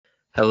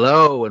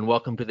Hello and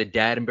welcome to the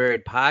Dad and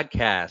Buried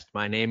podcast.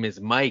 My name is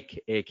Mike,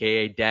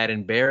 aka Dad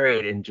and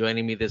Buried, and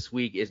joining me this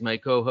week is my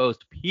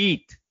co-host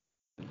Pete.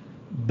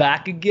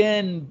 Back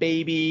again,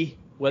 baby. It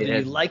Whether you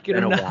has like it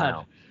or been a not,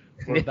 while.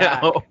 we're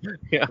back.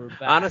 Yeah. We're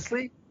back.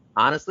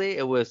 Honestly,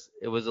 it was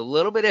a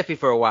little bit iffy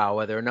for a while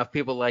whether enough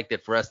people liked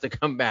it for us to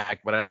come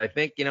back. But I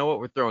think you know what,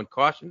 we're throwing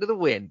caution to the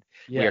wind.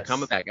 We are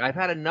coming Yes. back. I've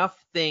had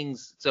enough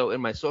things. So in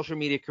my social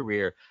media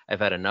career, I've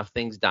had enough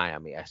things die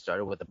on me. I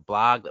started with a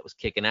blog that was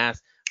kicking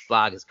ass.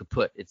 Blog is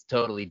kaput. It's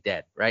totally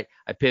dead, right?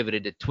 I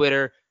pivoted to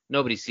Twitter.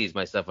 Nobody sees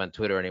my stuff on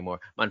Twitter anymore.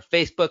 I'm on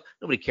Facebook.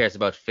 Nobody cares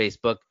about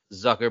Facebook.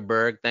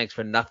 Zuckerberg, thanks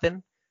for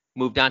nothing.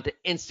 Moved on to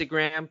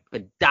Instagram.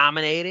 Been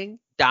dominating,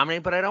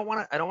 but I don't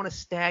want to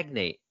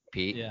stagnate,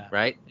 Pete, Yeah.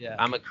 right? Yeah.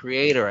 I'm a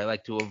creator. I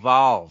like to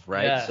evolve,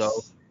 right? So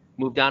Yes.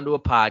 moved on to a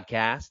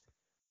podcast,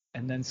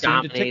 And then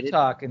soon to dominated.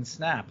 TikTok and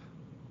Snap.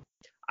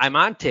 I'm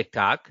on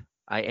TikTok.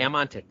 I am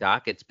on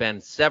TikTok. It's been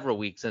several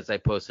weeks since I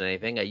posted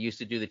anything. I used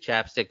to do the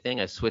chapstick thing.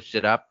 I switched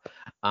it up.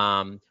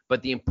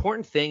 But the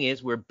important thing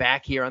is we're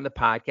back here on the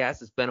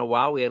podcast. It's been a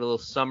while. We had a little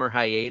summer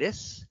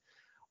hiatus.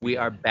 We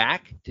are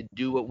back to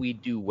do what we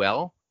do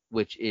well,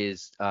 which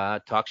is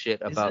talk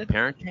shit Is about it?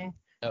 parenting,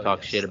 Oh, talk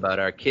yes. shit about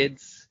our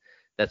kids.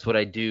 That's what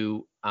I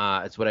do.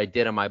 It's what I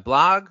did on my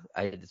blog.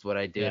 It's what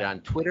I did Yeah. on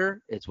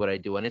Twitter. It's what I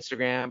do on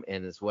Instagram,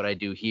 and it's what I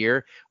do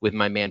here with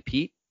my man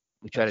Pete.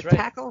 We try That's to right.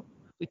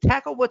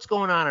 tackle what's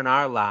going on in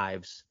our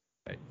lives,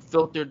 Right.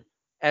 filtered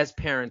as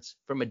parents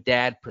from a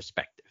dad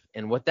perspective.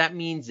 And what that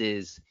means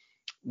is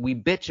we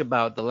bitch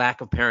about the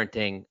lack of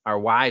parenting our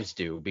wives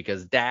do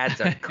because dads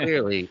are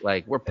clearly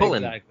like Exactly. we're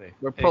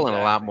pulling a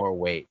lot Exactly. more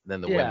weight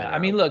than the Yeah. women I are.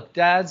 mean, look,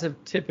 dads have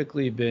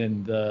typically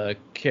been the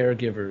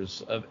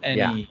caregivers of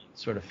Yeah. any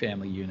sort of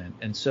family unit.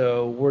 And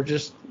so we're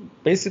just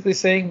basically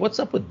saying, what's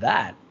up with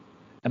that?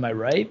 Am I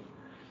right?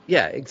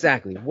 Yeah,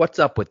 exactly. What's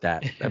up with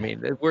that? I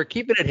mean, we're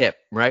keeping it hip,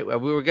 right? I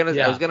was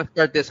Yeah. gonna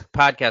start this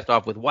podcast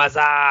off with "What's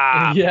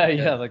up?" Yeah,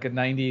 yeah, like a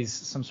 90s,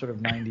 some sort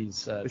of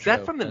 90s Is that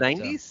trope. from the But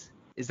 90s?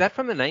 Is that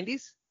from the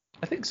 90s?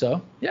 I think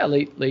so. Yeah,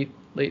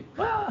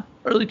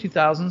 early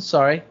 2000s.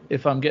 Sorry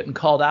if I'm getting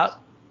called out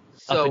up in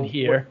So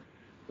here.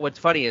 what's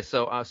funny is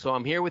so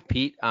I'm here with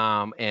Pete,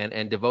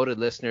 and devoted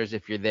listeners,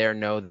 if you're there,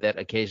 know that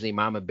occasionally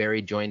Mama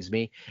Berry joins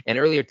me. And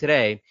earlier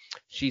today,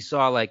 she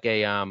saw like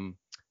a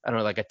I don't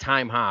know, like a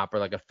time hop or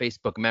like a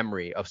Facebook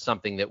memory of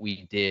something that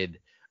we did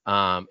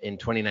in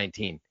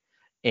 2019.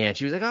 And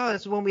she was like, "Oh,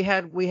 that's when we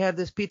had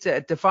this pizza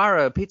at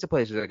Defara Pizza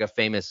Place, which is like a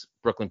famous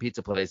Brooklyn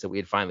pizza place that we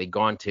had finally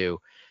gone to."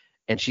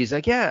 And she's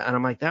like, "Yeah," and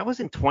I'm like, "That was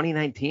in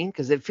 2019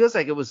 because it feels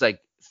like it was like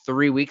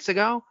 3 weeks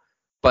ago,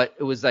 but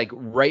it was like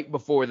right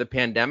before the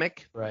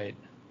pandemic, Right,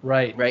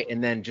 right. right?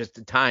 And then just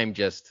the time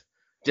just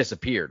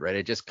disappeared, right?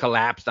 It just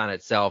collapsed on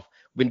itself.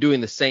 Been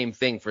doing the same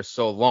thing for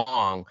so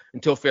long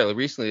until fairly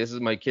recently. This is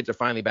my kids are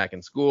finally back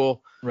in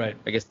school. Right.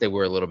 I guess they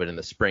were a little bit in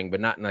the spring, but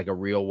not in like a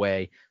real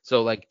way.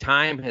 So like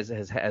time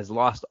has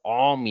lost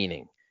all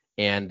meaning.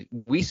 And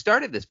we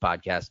started this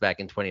podcast back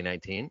in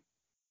 2019,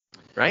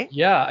 right?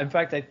 Yeah, in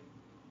fact,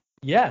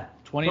 yeah,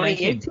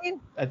 2019.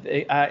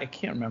 2018? I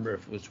can't remember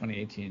if it was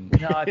 2018.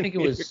 No, I think it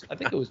was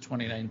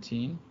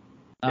 2019.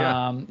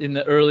 Yeah. In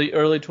the early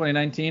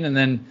 2019, and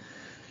then,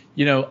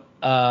 you know,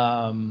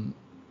 I'm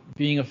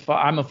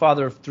a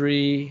father of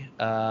three.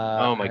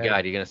 Oh my I have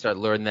God, you're gonna start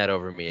learning that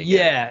over me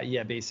again.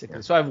 Yeah, basically.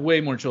 Yeah. So I have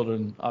way more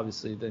children,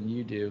 obviously, than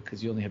you do,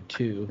 because you only have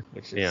two,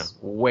 which Yeah, is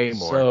way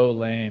more. so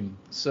lame,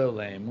 so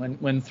lame.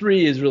 When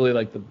three is really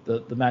like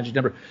the magic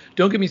number.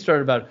 Don't get me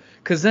started about it,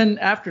 because then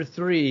after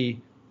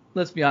three,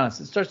 let's be honest,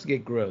 it starts to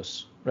get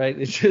gross, right?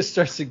 It just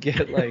starts to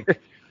get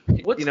like,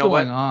 what's You know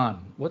going what?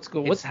 on?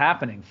 What's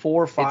happening?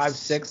 4, 5, It's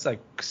 6, like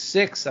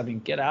 6. I mean,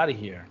 get out of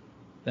here.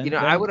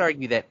 I would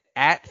argue that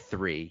at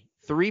three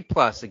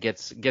plus, it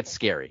gets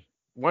scary.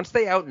 Once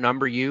they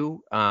outnumber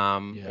you,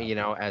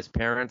 Yeah, as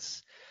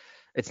parents,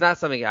 it's not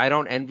something I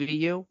don't envy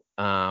you.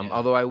 yeah,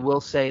 Although I will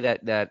say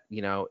that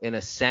in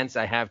a sense,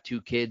 I have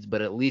two kids,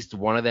 but at least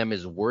one of them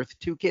is worth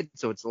two kids.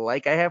 So it's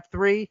like I have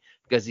three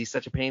because he's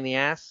such a pain in the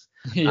ass.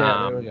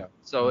 yeah. There we go.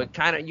 So Yeah,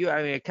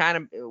 it kind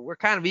of we're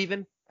kind of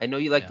even. I know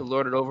you like yeah. to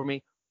lord it over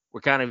me.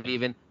 We're kind of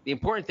even. The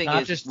important thing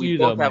Not is just we you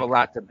though, both have a Mike.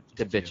 lot to Not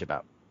just bitch you.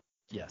 about.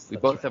 Yes, We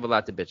that's both right. have a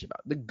lot to bitch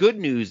about. The good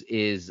news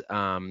is,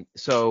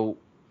 so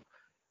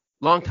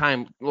long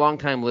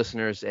time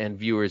listeners and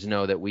viewers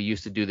know that we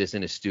used to do this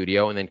in a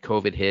studio, and then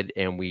COVID hit,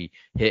 and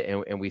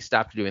we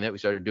stopped doing that. We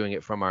started doing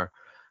it from our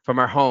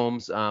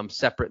homes,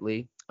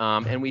 separately.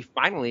 And we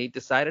finally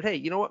decided, hey,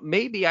 you know what?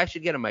 Maybe I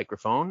should get a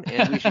microphone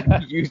and we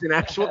should use an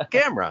actual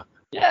camera.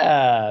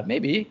 Yeah,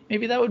 maybe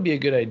that would be a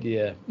good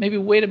idea. Maybe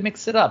a way to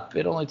mix it up.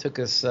 It only took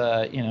us,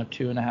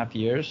 2.5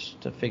 years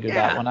to figure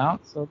that Yeah. one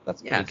out, so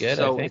that's pretty Yes. good, I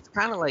So think. it's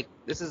kind of like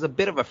this is a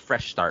bit of a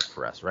fresh start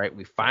for us, right?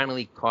 We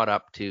finally caught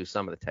up to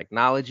some of the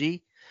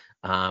technology,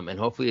 and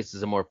hopefully this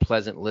is a more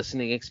pleasant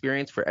listening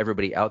experience for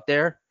everybody out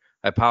there.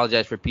 I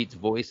apologize for Pete's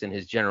voice and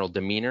his general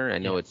demeanor. I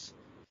know Yeah. it's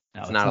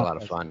No, it's it's not a not lot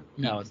of pleasant.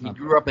 fun. No, He it's he not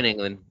grew pleasant. up in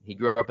England. He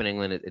grew up in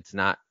England. It's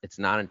not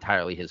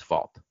entirely his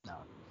fault. No,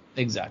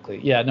 exactly.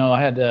 Yeah, no, I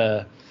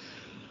had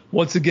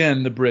Once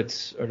again, the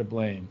Brits are to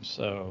blame.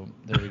 So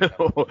there we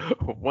go.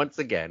 Once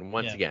again.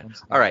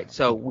 All right.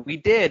 So we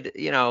did,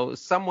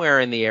 somewhere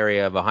in the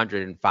area of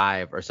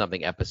 105 or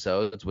something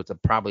episodes, with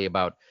probably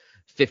about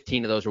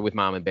 15 of those were with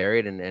Mom and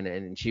Buried,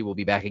 and she will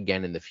be back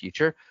again in the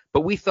future.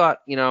 But we thought,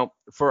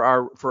 for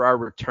our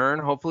return,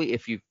 hopefully,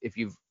 if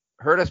you've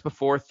heard us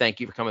before, thank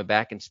you for coming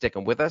back and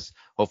sticking with us.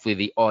 Hopefully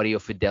the audio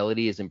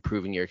fidelity is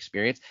improving your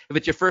experience. If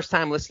it's your first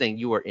time listening,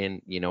 you are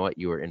in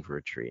for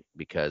a treat,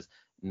 because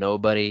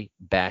nobody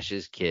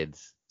bashes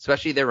kids,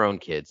 especially their own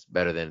kids,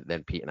 better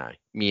than Pete and I.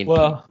 Pete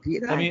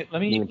and let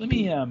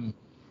me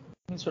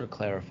sort of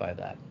clarify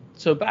that.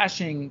 So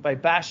bashing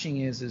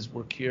is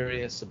we're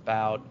curious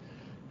about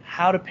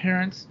how to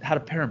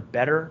parent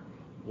better,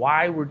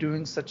 why we're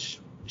doing such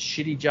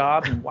shitty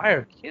jobs, and why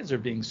our kids are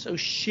being so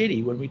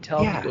shitty when we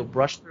tell them to go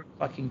brush their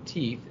fucking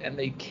teeth, and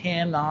they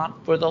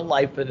cannot for the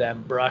life of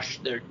them brush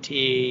their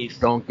teeth.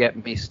 Don't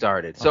get me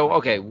started. So,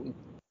 okay,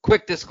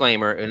 quick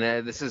disclaimer,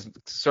 and this is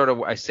sort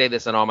of, I say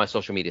this on all my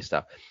social media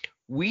stuff.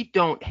 We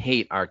don't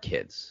hate our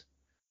kids.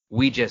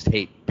 We just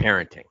hate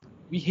parenting.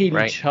 We hate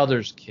each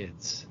other's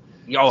kids.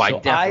 Oh, so I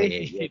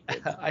definitely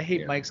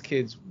hate Mike's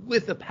kids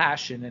with a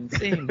passion, and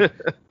same,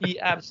 he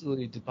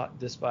absolutely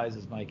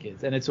despises my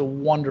kids, and it's a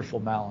wonderful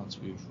balance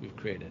we've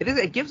created.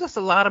 It gives us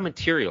a lot of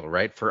material,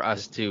 right, for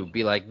us to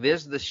be like,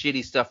 there's the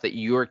shitty stuff that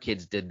your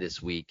kids did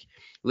this week.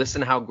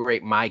 Listen how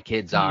great my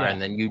kids are,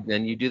 and then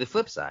you do the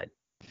flip side.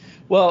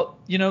 Well,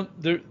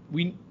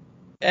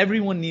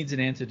 everyone needs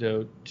an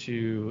antidote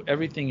to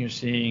everything you're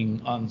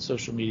seeing on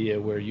social media,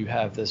 where you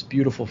have this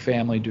beautiful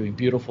family doing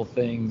beautiful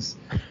things.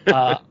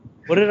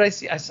 What did I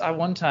see? I saw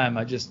one time,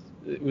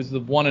 it was the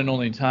one and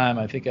only time,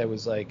 I think I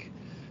was like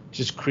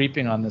just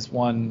creeping on this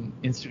one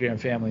Instagram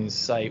family's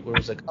site where it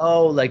was like,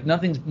 oh, like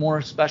nothing's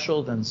more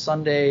special than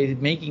Sunday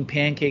making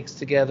pancakes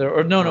together.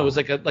 Or no, it was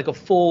like a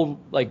full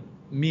like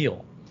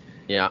meal.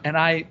 Yeah. And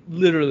I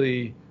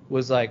literally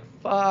was like,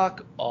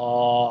 fuck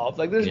off.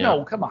 Like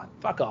come on,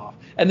 fuck off.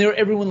 And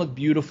everyone looked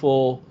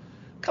beautiful.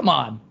 Come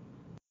on.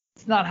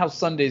 It's not how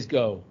Sundays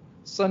go.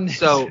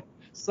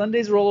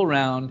 Sundays roll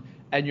around,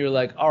 and you're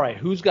like, all right,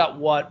 who's got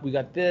what? We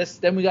got this.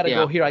 Then we got to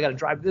go here. I got to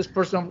drive this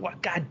person.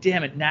 What? God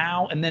damn it,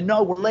 now. And then,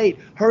 no, we're late.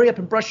 Hurry up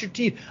and brush your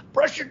teeth.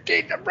 Brush your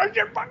teeth and brush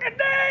your fucking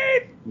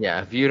teeth.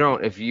 Yeah,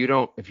 if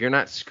you're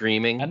not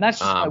screaming. And that's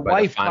just my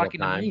wife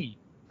talking to me.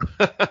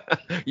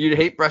 You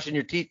hate brushing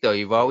your teeth, though.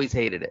 You've always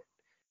hated it.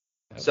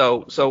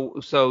 So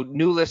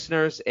new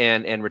listeners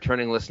and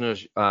returning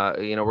listeners, we're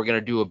going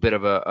to do a bit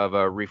of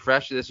a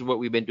refresh. This is what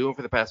we've been doing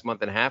for the past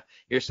month and a half.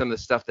 Here's some of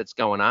the stuff that's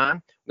going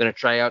on. We're going to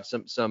try out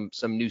some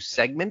new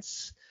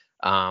segments.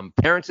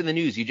 Parents in the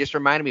news. You just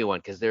reminded me of one,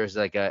 because there's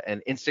like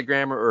an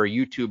Instagrammer or a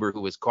YouTuber who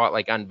was caught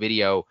like on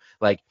video,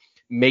 like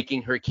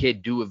making her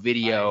kid do a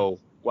video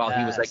while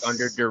he was like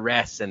under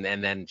duress, and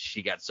then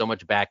she got so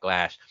much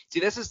backlash. See,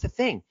 this is the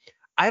thing.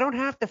 I don't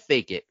have to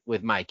fake it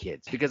with my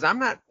kids, because we're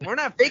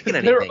not faking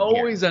anything. They're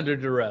always under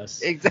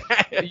duress.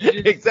 Exactly.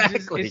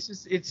 Exactly.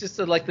 It's just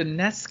like the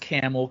Nest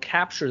Cam will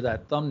capture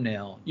that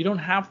thumbnail. You don't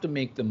have to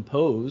make them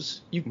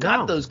pose. You've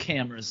got those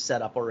cameras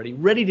set up already,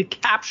 ready to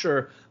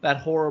capture that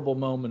horrible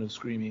moment of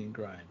screaming and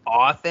crying.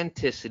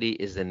 Authenticity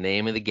is the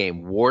name of the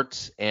game,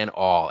 warts and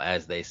all,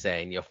 as they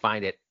say, and you'll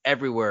find it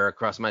everywhere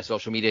across my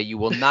social media. You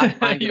will not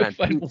find it on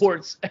find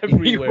warts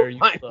everywhere. You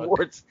find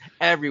warts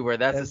everywhere.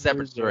 That's a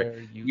separate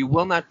story. You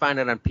will not find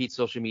it on Pete's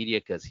social media,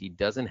 because he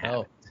doesn't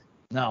have it.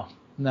 No.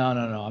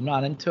 I'm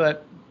not into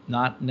it.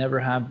 Never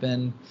have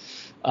been.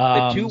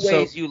 The two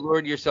ways you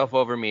lured yourself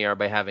over me are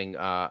by having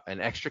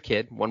an extra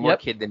kid, one more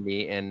kid than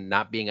me, and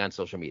not being on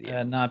social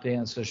media.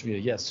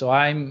 Yes. So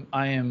I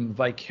am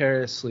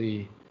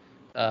vicariously.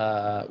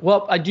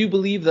 I do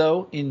believe,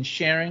 though, in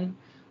sharing.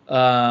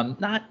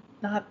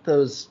 Not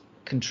those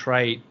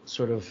contrite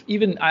sort of,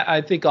 even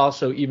I think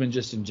also even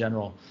just in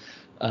general,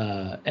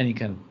 any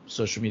kind of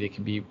social media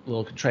can be a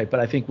little contrite. But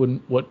I think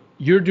what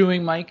you're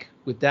doing, Mike,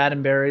 with Dad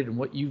and Buried, and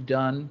what you've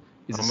done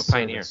is I'm a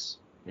pioneer.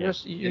 Yeah,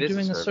 you're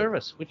doing a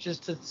service, which is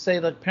to say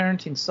that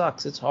parenting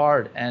sucks. It's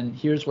hard, and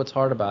here's what's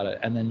hard about it,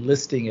 and then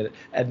listing it,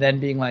 and then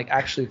being like,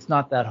 actually, it's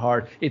not that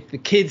hard. It's the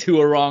kids who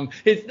are wrong.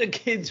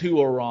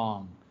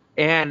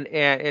 And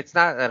it's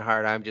not that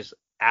hard. I'm just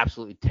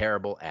absolutely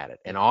terrible at it,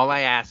 and all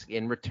I ask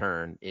in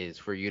return is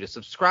for you to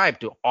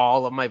subscribe to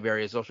all of my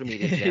various social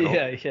media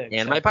channels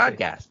and my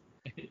podcast.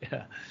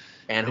 Yeah.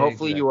 And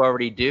hopefully you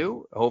already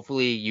do.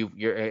 Hopefully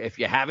you're if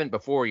you haven't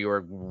before, you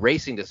are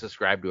racing to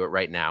subscribe to it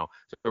right now.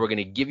 So we're going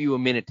to give you a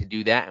minute to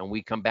do that, and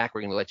we come back,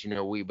 we're going to let you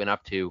know what we've been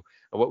up to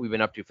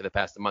for the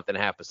past month and a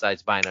half,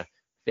 besides buying a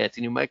fancy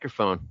new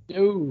microphone.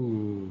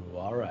 Ooh,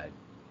 all right.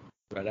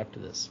 Right after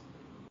this.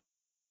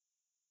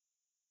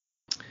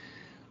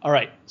 All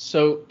right.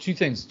 So two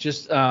things.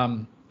 Just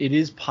it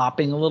is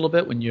popping a little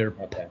bit when you're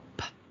p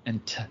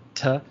and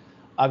t.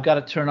 I've got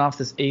to turn off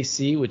this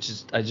AC, which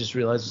is I just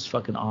realized is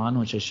fucking on,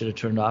 which I should have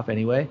turned off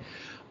anyway.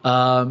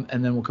 And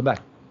then we'll come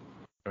back.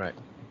 All right.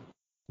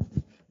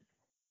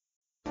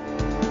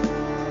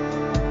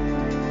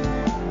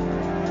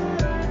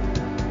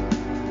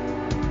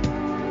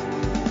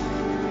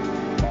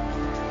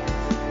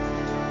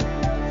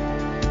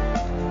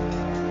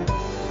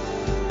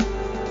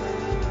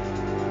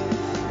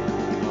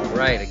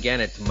 right. Again,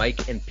 it's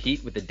Mike and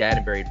Pete with the Dad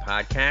and Buried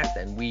podcast,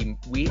 and we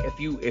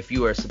if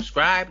you are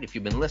subscribed, if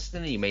you've been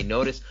listening, you may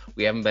notice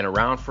we haven't been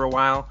around for a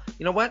while.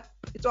 You know what?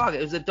 It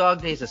was the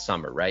dog days of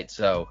summer, right?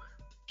 So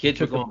kids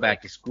were going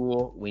back to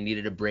school. We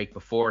needed a break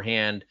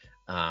beforehand.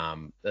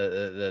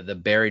 The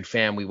Buried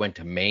fam, we went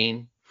to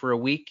Maine for a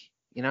week.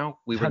 You know,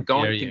 we were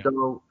going to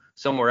go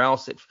somewhere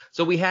else.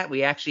 So we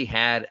actually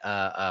had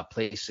a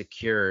place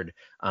secured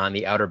on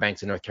the Outer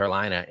Banks of North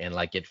Carolina, and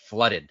like it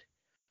flooded.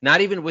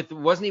 It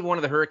wasn't even one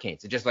of the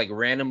hurricanes. It just like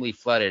randomly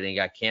flooded and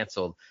got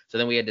canceled. So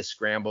then we had to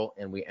scramble,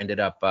 and we ended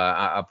up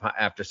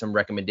after some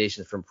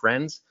recommendations from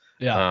friends.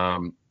 Yeah.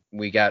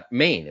 We got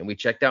Maine, and we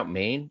checked out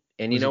Maine,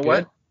 and you know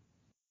what?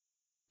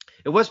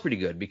 It was pretty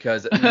good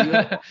because we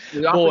often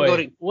go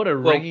to. What a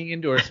ringing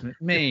endorsement,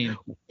 Maine.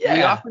 Yeah,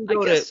 we often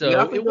go to.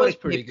 So. It was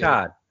pretty Cape good.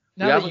 Cod.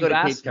 Now that you've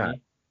asked me,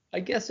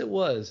 I guess it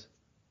was.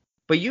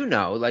 But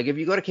like if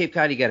you go to Cape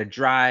Cod, you got to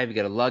drive, you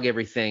got to lug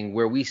everything.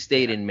 Where we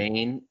stayed in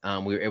Maine,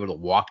 we were able to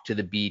walk to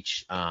the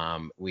beach.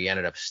 We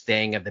ended up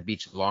staying at the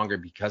beach longer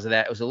because of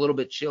that. It was a little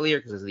bit chillier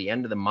because it was the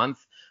end of the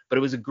month, but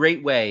it was a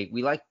great way.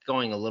 We like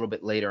going a little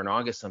bit later in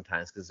August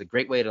sometimes because it's a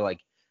great way to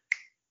like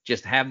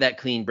just have that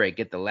clean break,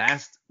 get the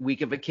last week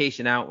of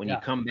vacation out. When you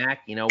come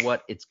back, you know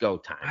what? It's go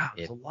time. Wow,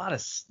 there's a lot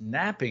of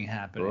snapping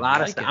happening.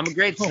 I'm a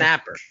great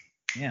snapper.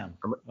 Yeah.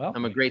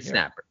 I'm a great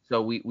snapper.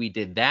 So we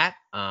did that.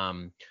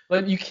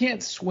 But you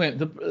can't swim.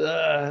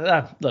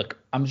 Look,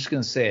 I'm just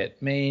gonna say it.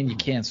 Maine, you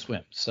can't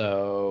swim.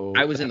 So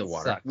I was in the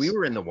water. Sucks. We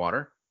were in the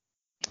water.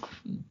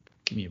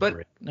 Give me a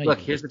break. No, look,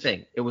 here's the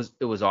thing. It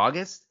was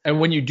August. And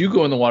when you do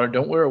go in the water,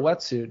 don't wear a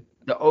wetsuit.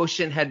 The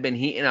ocean had been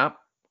heating up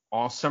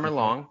all summer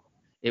long.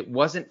 It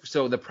wasn't.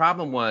 So the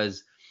problem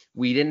was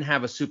we didn't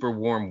have a super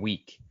warm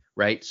week.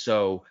 Right.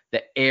 So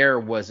the air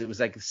it was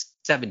like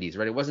 70s,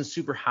 right? It wasn't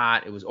super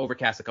hot. It was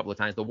overcast a couple of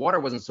times. The water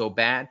wasn't so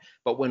bad.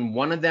 But when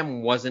one of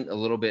them wasn't a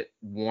little bit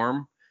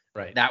warm,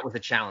 right, that was a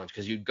challenge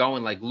because you'd go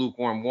in like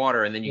lukewarm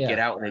water and then you get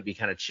out and it'd be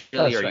kind of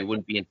chilly you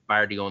wouldn't be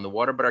inspired to go in the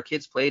water. But our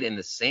kids played in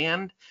the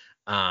sand.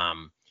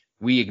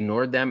 We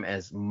ignored them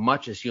as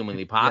much as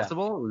humanly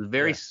possible. It was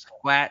very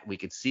flat. We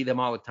could see them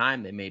all the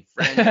time. They made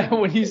friends.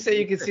 When you say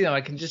you could see them,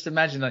 I can just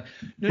imagine like,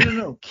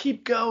 no,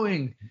 keep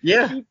going.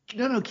 Yeah.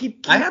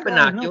 Keep I have going.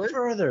 binoculars.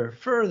 No,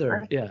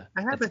 further.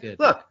 I have it.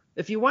 Look,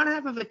 if you want to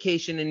have a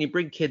vacation and you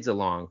bring kids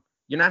along,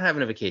 you're not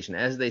having a vacation.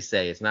 As they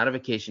say, it's not a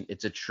vacation.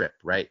 It's a trip,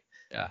 right?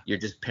 Yeah. You're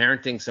just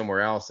parenting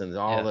somewhere else and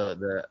all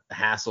the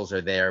hassles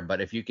are there. But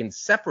if you can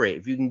separate,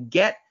 if you can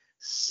get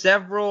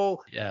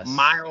several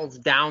miles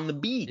down the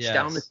beach,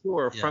 down the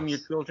shore from your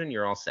children,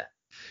 you're all set.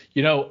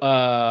 You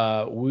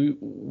know,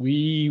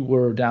 we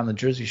were down the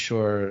Jersey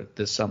Shore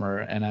this summer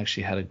and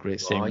actually had a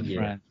great stay with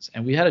friends,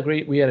 and we had a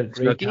great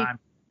Snooki? time.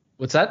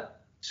 What's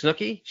that?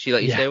 Snooki? She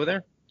let you stay with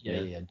her?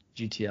 Yeah,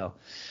 GTL.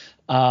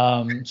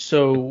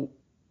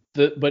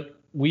 But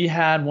we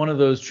had one of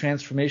those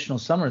transformational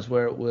summers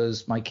where it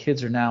was my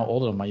kids are now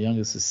older. My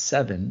youngest is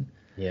 7.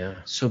 Yeah.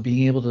 So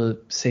being able to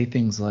say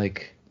things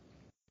like,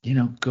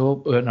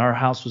 go, and our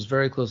house was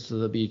very close to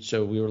the beach,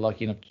 so we were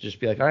lucky enough to just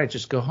be like, all right,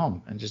 just go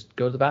home and just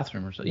go to the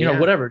bathroom or something,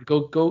 whatever,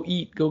 go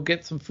eat, go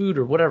get some food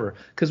or whatever,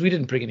 because we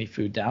didn't bring any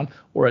food down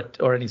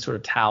or any sort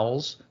of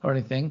towels or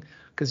anything,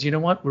 because you know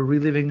what, we're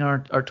reliving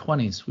our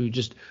 20s. We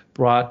just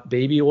brought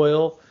baby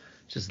oil,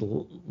 just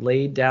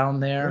laid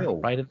down there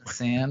right in the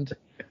sand.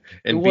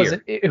 And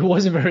it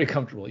wasn't very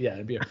comfortable. Yeah,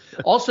 and beer.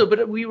 Also,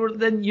 but we were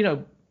then,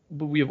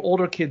 but we have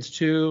older kids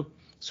too.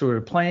 So we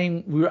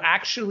were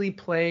actually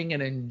playing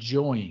and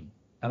enjoying.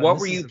 What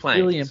were you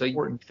playing? Really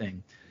important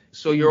thing.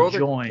 So your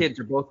older kids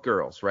are both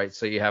girls, right?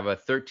 So you have a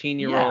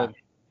 13-year-old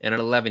and an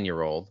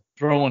 11-year-old.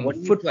 Throwing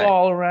the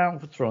football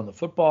around.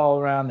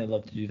 They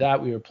love to do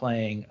that. We were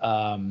playing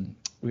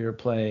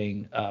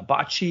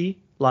bocce,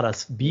 a lot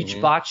of beach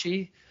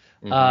bocce,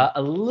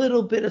 a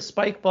little bit of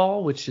spike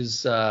ball, which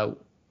is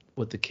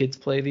what the kids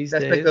play these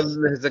days.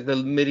 It's like the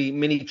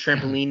mini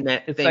trampoline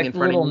net it's thing like in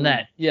front of you. It's like a little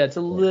net. Yeah, it's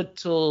a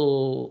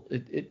little.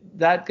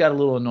 That got a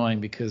little annoying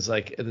because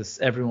like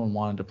everyone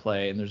wanted to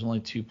play and there's only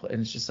 2 players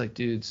and it's just like,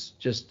 dudes,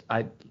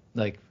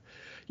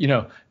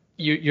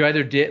 you're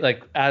either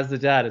like as the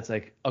dad, it's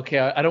like, okay,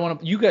 I don't want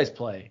to. You guys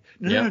play.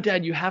 No,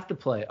 Dad, you have to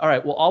play. All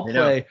right, well I'll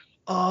play.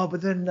 Oh,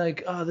 but then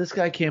like, this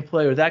guy can't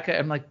play or that guy.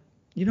 I'm like,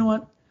 you know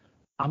what?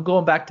 I'm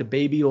going back to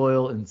baby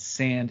oil and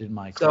sand in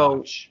my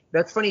crotch. So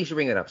that's funny you should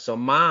bring it up. So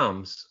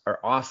moms are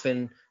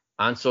often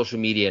on social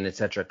media and et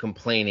cetera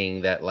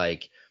complaining that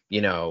like,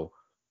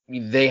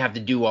 they have to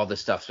do all this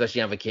stuff,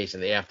 especially on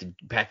vacation. They have to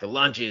pack the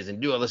lunches and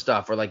do all this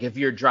stuff. Or like if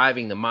you're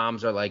driving, the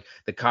moms are like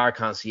the car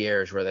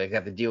concierge where they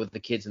have to deal with the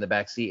kids in the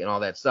back seat and all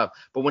that stuff.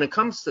 But when it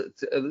comes to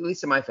at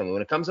least in my family,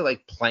 when it comes to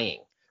like playing,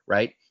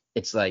 right,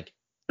 it's like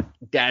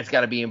dad's got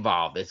to be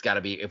involved. It's got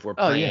to be if we're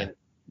playing.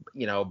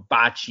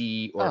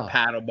 Bocce or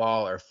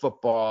paddleball or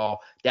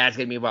football, dad's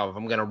gonna be involved. If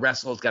I'm gonna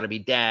wrestle, it's gotta be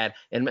dad.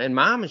 And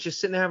mom is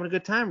just sitting there having a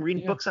good time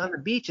reading books on the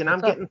beach, and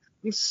I'm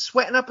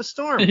sweating up a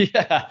storm.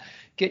 Yeah,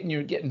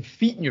 getting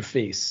feet in your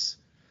face.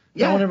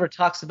 No one ever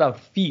talks about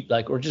feet,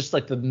 like, or just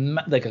like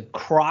like a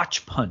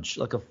crotch punch,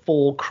 like a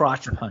full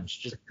crotch punch,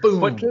 just boom.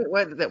 What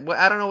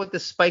I don't know what the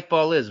spike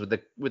ball is with the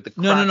crotch.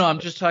 No. I'm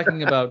just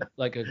talking about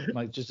like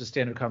just a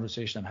standard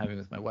conversation I'm having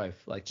with my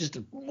wife, like just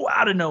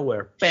out of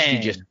nowhere,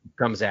 bang. She just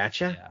comes at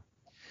you. Yeah.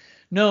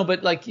 No,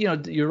 but like,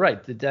 you're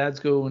right. The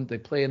dads go and they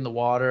play in the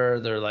water.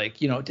 They're like,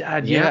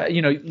 Dad,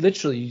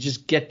 literally you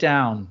just get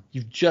down.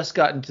 You've just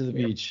gotten to the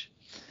beach.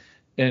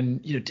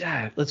 And,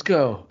 Dad, let's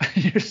go.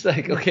 You're just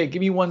like, okay,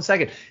 give me 1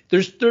 second.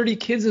 There's 30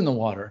 kids in the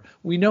water.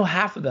 We know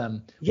half of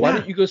them. Yeah. Why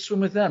don't you go swim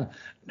with them?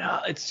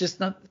 No, it's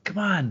just not. Come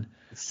on.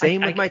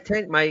 Same with my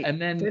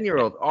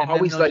 10-year-old.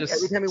 Always like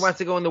every time he wants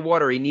to go in the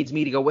water, he needs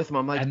me to go with him.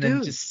 I'm like, and dude.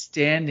 Then just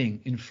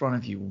standing in front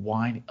of you,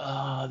 whining.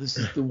 Oh, this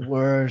is the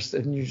worst.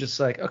 And you're just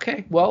like,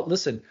 okay, well,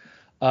 listen.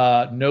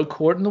 No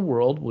court in the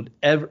world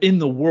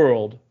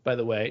by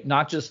the way,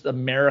 not just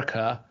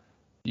America,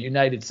 the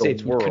United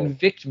States, would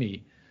convict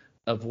me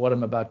of what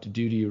I'm about to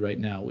do to you right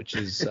now, which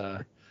is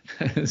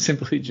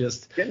simply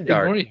just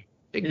ignore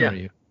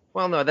you.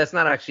 Well, no, that's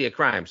not actually a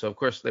crime, so of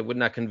course they would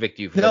not convict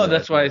you. No,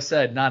 that's why I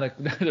said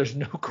there's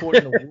no court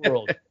in the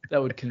world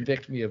that would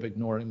convict me of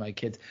ignoring my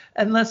kids,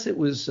 unless it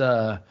was,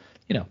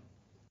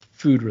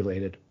 food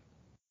related.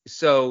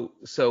 So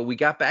we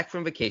got back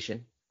from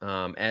vacation,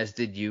 as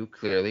did you.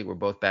 Clearly, we're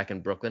both back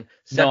in Brooklyn.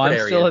 No, I'm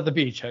still at the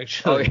beach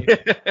actually.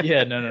 Oh,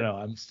 yeah, no.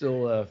 I'm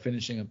still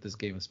finishing up this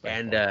game of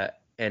Spikeball.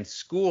 And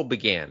school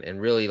began, and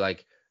really,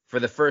 like,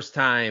 for the first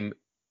time,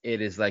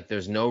 it is like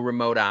there's no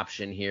remote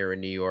option here in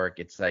New York.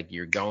 It's like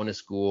you're going to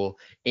school.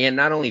 And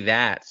not only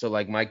that, so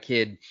like my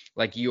kid,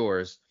 like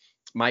yours,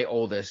 my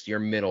oldest, you're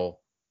middle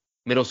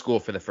school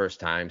for the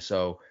first time.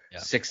 So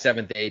 6th,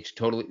 7th,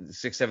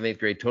 8th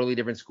grade, totally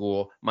different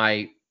school.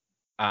 My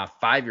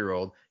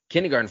 5-year-old,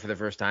 kindergarten for the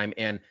first time,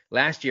 and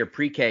last year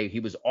pre-K he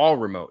was all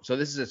remote, so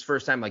this is his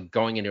first time like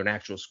going into an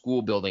actual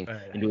school building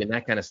and doing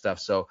that kind of stuff.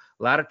 So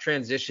a lot of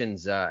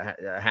transitions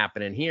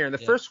happening here. And the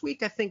first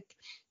week I think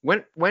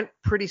went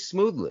pretty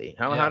smoothly.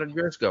 How did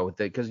yours go with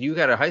it? Because you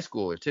got a high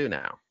schooler too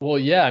now. Well,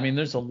 yeah, I mean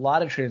there's a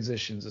lot of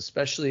transitions,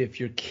 especially if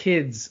your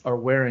kids are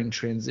wearing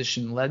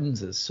transition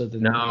lenses. So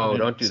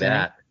don't do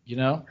that.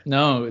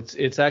 No,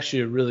 it's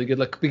actually a really good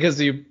look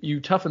because you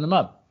toughen them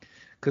up.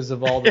 Because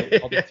of all the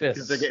fists.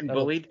 Because they're getting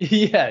bullied?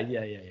 Yeah.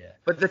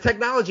 But the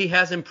technology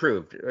has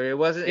improved.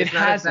 It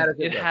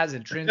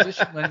hasn't.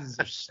 Transition lenses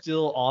are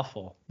still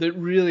awful. It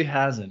really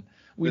hasn't.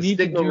 The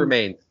stigma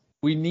remains.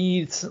 We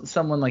need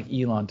someone like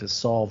Elon to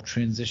solve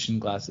transition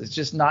glasses. It's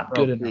just not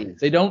good enough.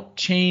 They don't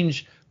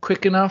change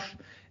quick enough,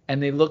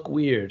 and they look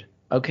weird.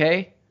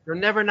 Okay? They're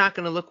never not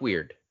going to look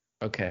weird.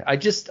 Okay.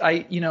 This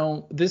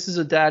is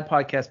a dad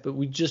podcast, but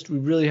we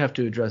really have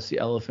to address the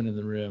elephant in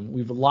the room.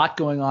 We have a lot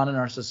going on in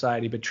our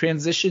society, but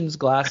transitions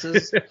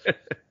glasses,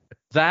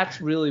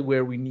 that's really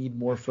where we need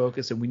more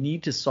focus, and we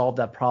need to solve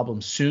that problem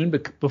soon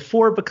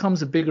before it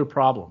becomes a bigger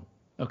problem.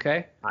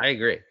 Okay? I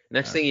agree.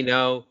 Next thing you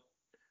know,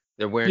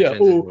 they're wearing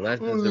transition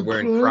glasses. They're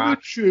wearing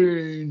Crocs.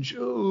 Change.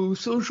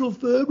 Social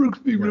fabric's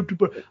being ripped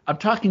apart. I'm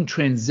talking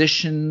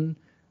transition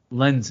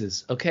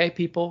lenses. Okay,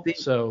 people?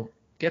 So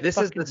this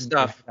is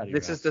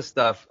the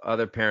stuff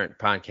other parent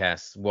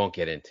podcasts won't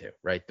get into,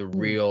 right? The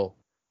real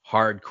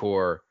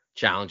hardcore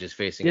challenges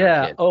facing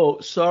our kids.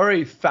 Oh,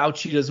 sorry,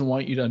 Fauci doesn't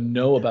want you to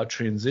know about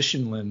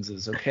transition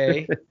lenses,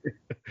 okay?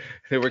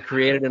 They were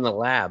created in a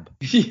lab.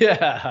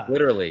 Yeah.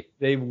 Literally.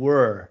 They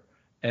were.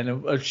 And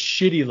a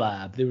shitty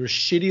lab. They were a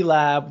shitty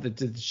lab that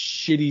did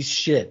shitty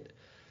shit.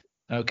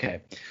 Okay.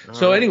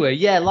 So anyway,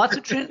 lots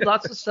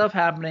of stuff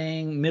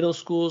happening. Middle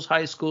schools,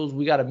 high schools.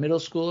 We got a middle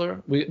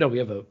schooler. We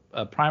have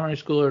a primary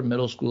schooler,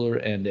 middle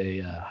schooler, and a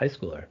high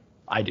schooler.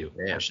 I do.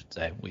 Yeah. I should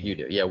say. You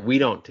do. Yeah, we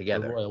don't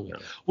together. No.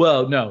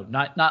 Well, no,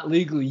 not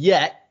legally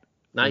yet.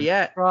 Not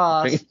yet.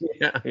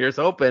 Yeah, here's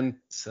hoping.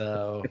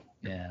 So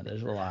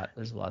there's a lot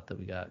that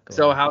we got going.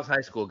 So how's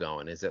high school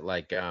going? Is it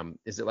like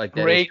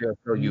great?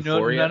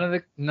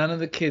 Euphoria? None of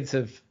the kids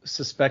have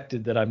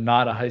suspected that I'm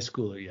not a high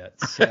schooler yet.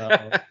 So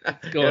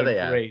it's going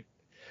great.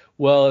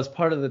 Well, as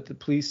part of the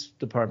police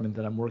department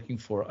that I'm working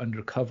for,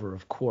 undercover,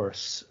 of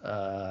course.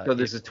 So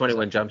this is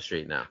 21 Jump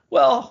Street now.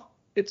 Well,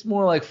 it's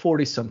more like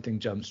 40-something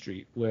Jump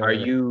Street. Where are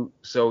you?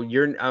 So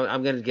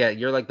I'm gonna get.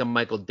 You're like the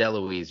Michael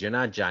DeLuise. You're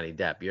not Johnny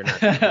Depp. You're not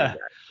Johnny Depp,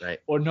 right?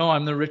 Or no,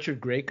 I'm the Richard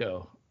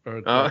Grieco.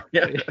 The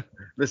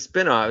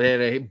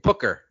spinoff,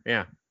 Booker.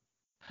 Yeah.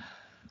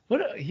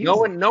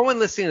 No one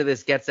listening to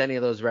this gets any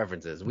of those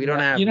references. We don't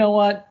have. You know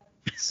what?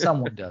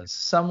 Someone does.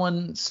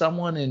 Someone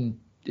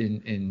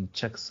in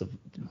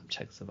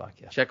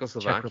Czechoslovakia.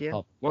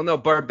 Well, no,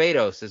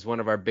 Barbados is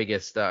one of our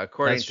biggest,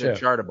 according to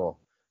Chartable.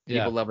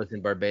 People love us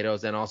in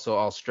Barbados and also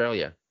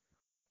Australia.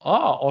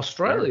 Oh,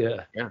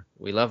 Australia. Yeah,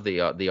 we love the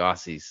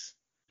Aussies.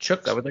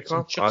 Chucks, is that what they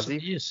call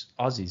Aussies?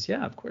 Aussies,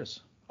 yeah, of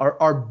course. What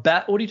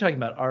are you talking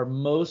about?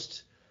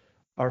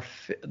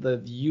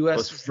 The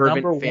U.S.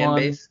 number one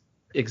base?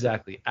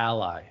 Exactly,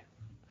 ally.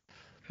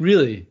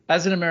 Really,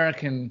 as an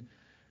American,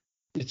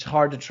 it's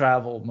hard to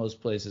travel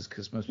most places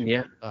because most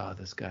people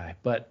this guy.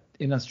 But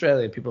in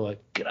Australia, people are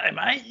like, "G'day,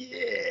 mate.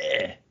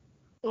 Yeah.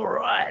 All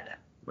right.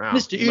 Wow.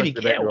 Mr.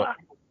 Urigawa.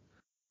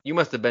 You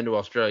must have been to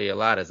Australia a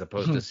lot as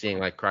opposed to seeing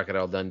like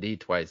Crocodile Dundee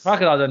twice.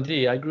 Crocodile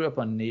Dundee. I grew up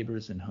on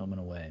Neighbours and Home and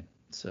Away,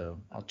 so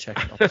I'll check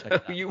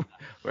that.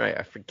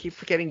 Right. Keep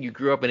forgetting you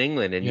grew up in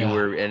England and you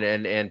were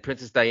and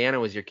Princess Diana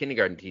was your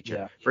kindergarten teacher.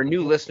 Yeah. For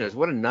new listeners,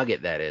 what a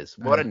nugget that is.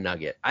 What a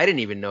nugget. I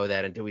didn't even know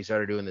that until we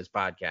started doing this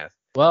podcast.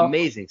 Well,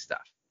 amazing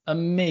stuff.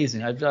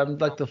 Amazing. I'm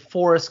like the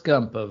Forrest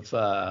Gump of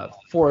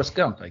Forrest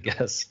Gump, I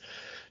guess.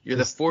 You're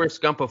the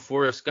Forrest Gump of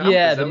Forrest Gump?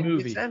 Yeah, the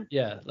movie.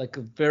 Yeah, like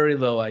a very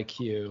low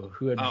IQ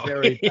who had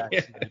very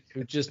bad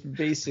who just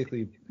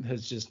basically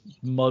has just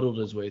muddled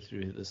his way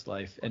through this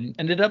life and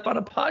ended up on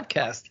a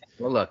podcast.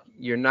 Well, look,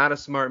 you're not a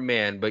smart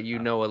man, but you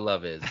know what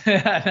love is.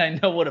 I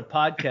know what a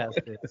podcast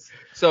is.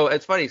 So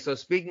it's funny. So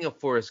speaking of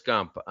Forrest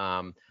Gump,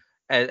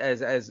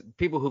 as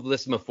people who've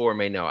listened before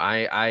may know,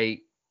 I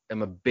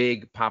am a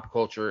big pop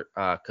culture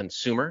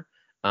consumer.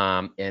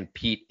 And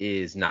Pete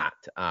is not.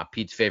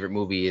 Pete's favorite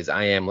movie is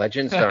I Am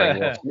Legend, starring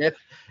Will Smith,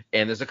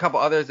 and there's a couple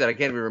others that I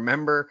can't even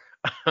remember.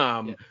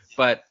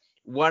 But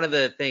one of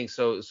the things,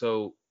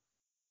 so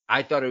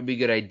I thought it would be a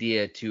good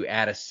idea to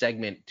add a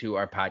segment to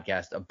our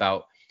podcast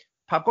about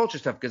pop culture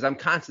stuff because I'm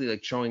constantly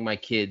like showing my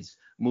kids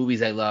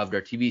movies I loved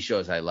or TV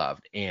shows I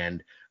loved,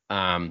 and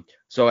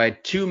so I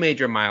had two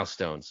major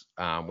milestones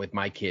with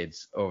my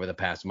kids over the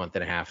past month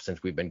and a half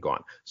since we've been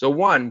gone. So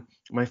one,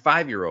 my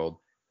 5-year-old.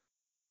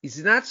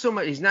 He's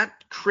not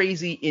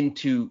crazy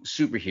into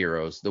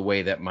superheroes the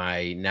way that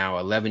my now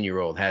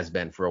 11-year-old has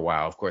been for a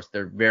while. Of course,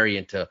 they're very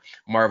into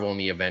Marvel and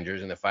the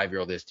Avengers, and the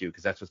 5-year-old is too,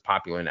 because that's what's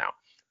popular now.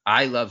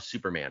 I love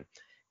Superman,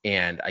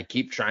 and I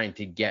keep trying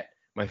to get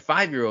my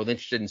 5-year-old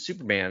interested in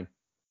Superman.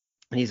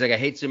 And he's like, I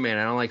hate Superman.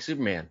 I don't like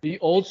Superman. The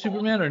old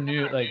Superman or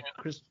new, like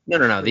Chris?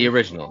 No, the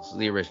originals,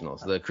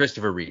 the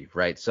Christopher Reeve,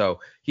 right? So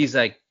he's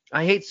like,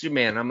 I hate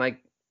Superman. I'm like,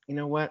 you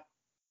know what?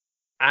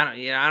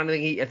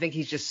 I think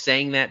he's just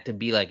saying that to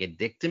be like a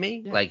dick to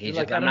me. Yeah,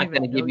 like I'm not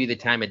going to give you the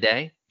time of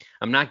day.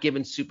 I'm not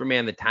giving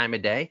Superman the time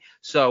of day.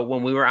 So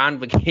when we were on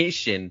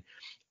vacation,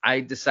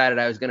 I decided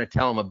I was going to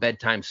tell him a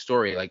bedtime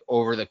story like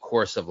over the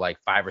course of like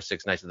 5 or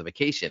 6 nights of the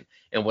vacation.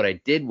 And what I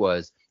did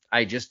was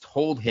I just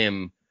told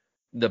him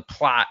the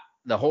plot,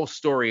 the whole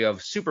story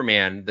of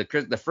Superman,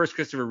 the first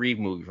Christopher Reeve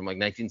movie from like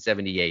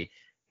 1978.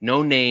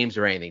 No names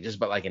or anything, just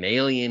about like an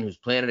alien whose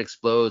planet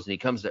explodes and he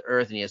comes to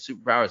Earth and he has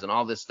superpowers and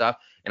all this stuff.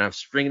 And I'm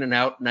stringing it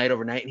out night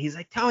over night. And he's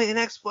like, tell me the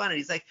next one. And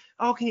he's like,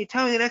 oh, can you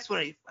tell me the next one?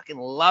 And he fucking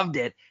loved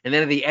it. And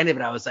then at the end of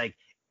it, I was like,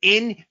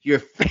 in your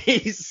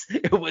face,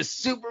 it was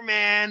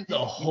Superman. The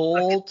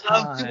whole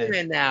time. Love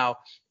Superman now.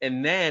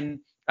 And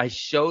then I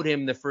showed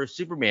him the first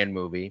Superman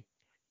movie.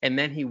 And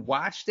then he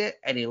watched it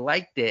and he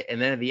liked it.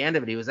 And then at the end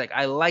of it, he was like,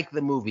 I like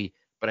the movie,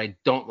 but I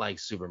don't like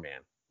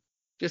Superman.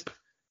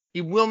 He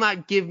will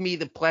not give me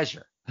the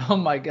pleasure. Oh,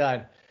 my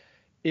God.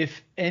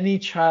 If any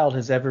child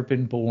has ever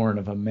been born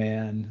of a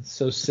man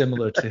so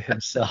similar to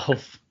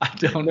himself, I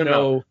don't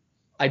know.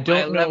 I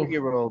don't know. My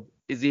 11-year-old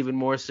is even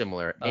more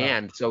similar.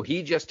 And so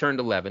he just turned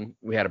 11.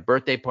 We had a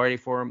birthday party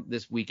for him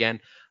this weekend.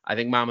 I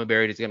think Mama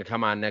Buried is going to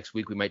come on next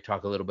week. We might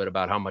talk a little bit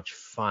about how much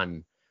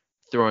fun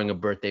throwing a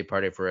birthday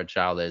party for a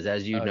child is.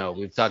 As you know,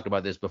 we've talked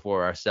about this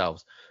before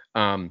ourselves.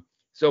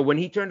 So when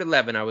he turned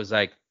 11, I was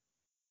like,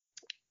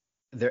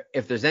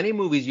 if there's any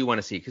movies you want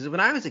to see, because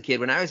when I was a kid,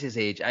 when I was his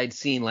age, I'd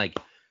seen like,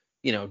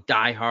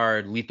 Die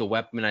Hard, Lethal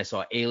Weapon. I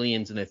saw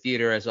Aliens in the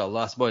theater. I saw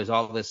Lost Boys,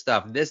 all this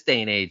stuff. This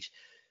day and age,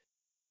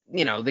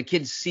 the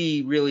kids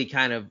see really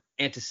kind of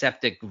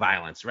antiseptic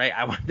violence, right?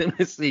 I want them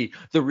to see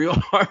the real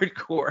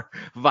hardcore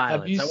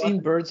violence. Have you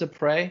seen Birds of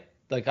Prey?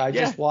 Like I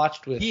just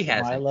watched with my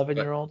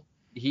 11-year-old.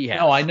 He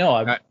has. No, I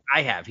know.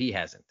 I have. He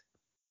hasn't.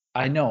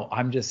 I know.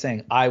 I'm just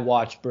saying. I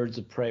watched Birds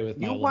of Prey with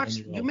my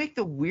 11-year-old. You make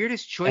the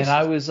weirdest choices. And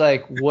I was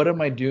like, "What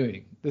am I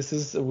doing? This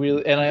is a real."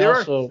 And there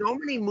are so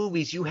many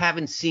movies you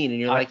haven't seen, and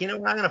you're like,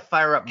 I'm gonna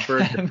fire up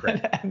Birds of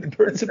Prey.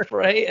 Birds of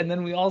Prey, and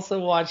then we also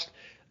watched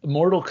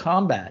Mortal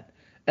Kombat,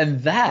 and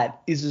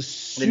that is a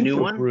super new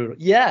one? Brutal.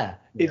 Yeah,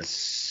 it's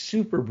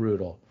super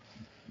brutal.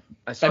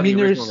 I saw the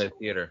original in the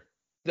theater.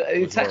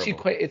 It's actually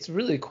quite. It's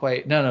really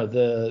quite. No.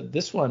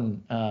 This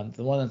one,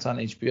 the one that's on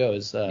HBO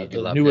is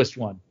the newest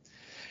one.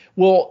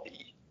 Well,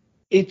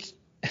 it's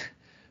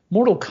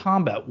Mortal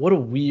Kombat. What a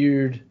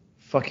weird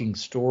fucking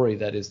story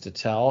that is to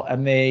tell.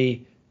 And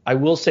I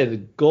will say the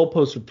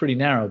goalposts were pretty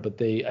narrow,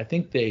 but I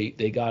think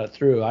they got it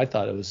through. I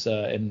thought it was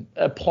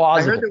plausible.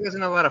 I heard there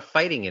wasn't a lot of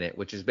fighting in it,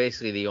 which is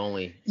basically the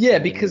only. Yeah,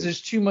 because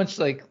there's too much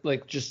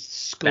like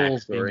just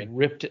skulls being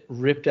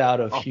ripped out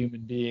of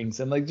human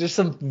beings, and like there's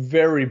some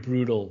very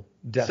brutal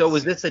deaths. So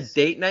was this a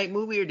date night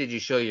movie, or did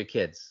you show your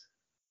kids?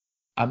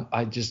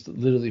 I just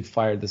literally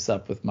fired this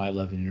up with my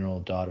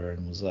 11-year-old daughter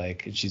and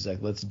she's like,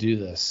 let's do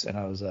this. And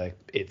I was like,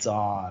 it's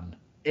on.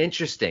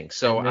 Interesting.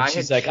 So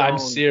she's like, I'm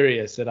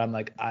serious. And I'm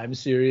like, I'm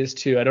serious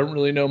too. I don't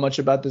really know much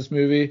about this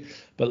movie,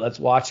 but let's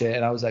watch it.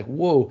 And I was like,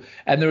 whoa.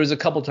 And there was a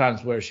couple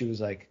times where she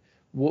was like,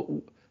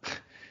 whoa.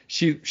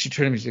 she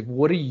turned to me. She's like,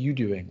 "What are you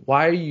doing?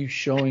 Why are you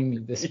showing me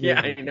this movie?"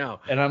 Yeah, I know.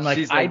 And I'm like,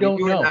 She's "I don't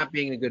you are know." not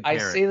being a good I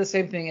parent. say the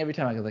same thing every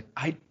time. I go like,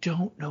 "I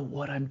don't know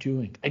what I'm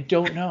doing. I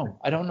don't know.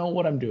 I don't know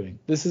what I'm doing.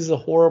 This is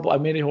I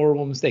made a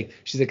horrible mistake."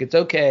 She's like, "It's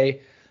okay.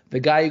 The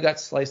guy who got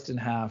sliced in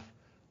half,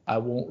 I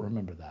won't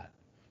remember that."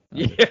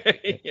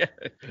 Yeah, yeah,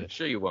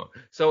 sure you won't.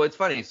 So it's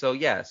funny. So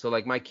yeah, so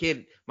like my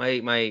kid,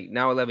 my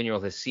now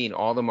 11-year-old has seen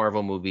all the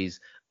Marvel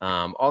movies,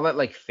 all that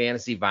like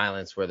fantasy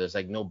violence where there's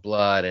like no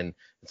blood and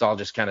it's all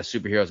just kind of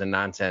superheroes and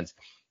nonsense.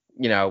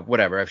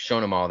 Whatever. I've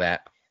shown him all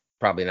that.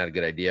 Probably not a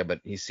good idea, but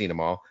he's seen them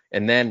all.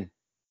 And then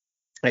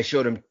I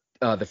showed him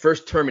the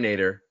first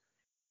Terminator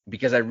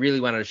because I really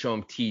wanted to show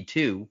him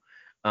T2.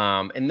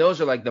 And those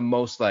are like the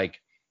most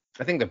like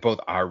I think they're both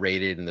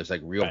R-rated and there's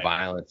like real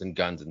violence and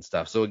guns and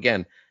stuff. So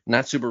again,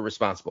 not super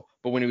responsible.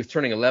 But when he was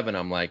turning 11,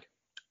 I'm like,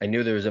 I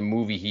knew there was a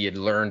movie he had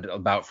learned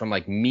about from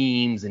like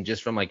memes and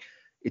just from like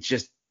it's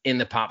just in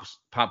the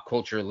pop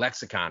culture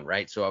lexicon,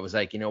 right? So I was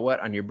like, you know what?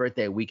 On your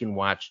birthday, we can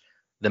watch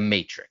The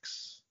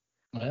Matrix.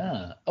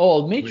 Yeah.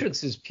 Oh,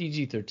 Matrix is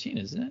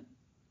PG-13, isn't it?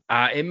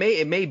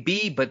 It may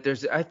be, but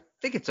I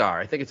think it's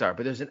R.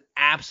 But there's an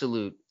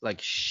absolute like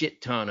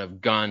shit ton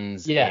of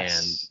guns and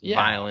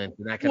violence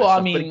and that kind of stuff.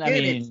 I mean,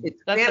 it's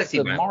that's fantasy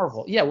like the violence.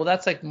 Marvel. Yeah, well,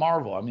 that's like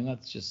Marvel. I mean,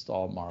 that's just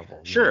all Marvel.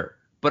 Sure.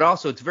 But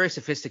also it's very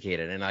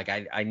sophisticated. And like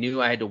I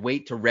knew I had to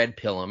wait to red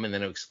pill him and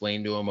then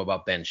explain to him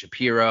about Ben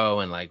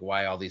Shapiro and like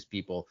why all these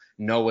people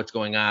know what's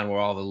going on, where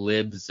all the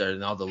libs are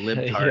and all the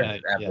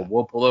libtards have the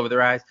wool pulled over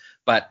their eyes.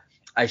 But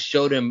I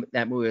showed him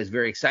that movie I was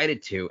very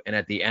excited to. And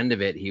at the end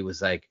of it, he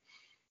was like,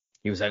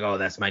 oh,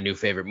 that's my new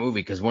favorite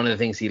movie. Because one of the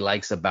things he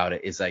likes about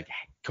it is like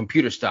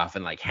computer stuff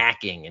and like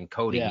hacking and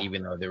coding,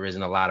 even though there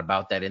isn't a lot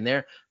about that in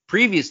there.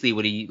 Previously,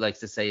 what he likes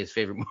to say his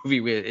favorite movie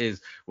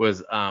was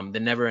The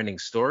Neverending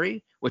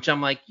Story, which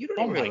I'm like, you don't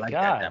even really like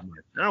that much.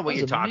 I don't know what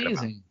you're talking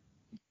about.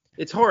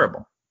 It's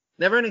horrible.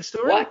 Neverending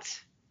Story? What?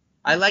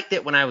 I liked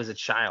it when I was a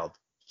child.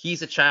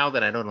 He's a child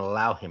and I don't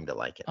allow him to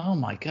like it. Oh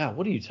my God,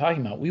 what are you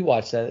talking about? We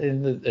watched that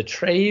in the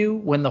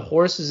Atreyu when the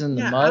horse is in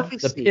the mud,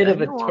 the pit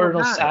of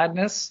eternal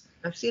sadness.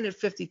 I've seen it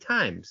 50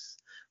 times.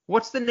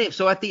 What's the name?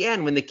 So at the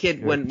end, when the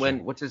kid,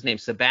 when what's his name,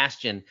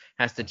 Sebastian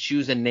has to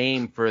choose a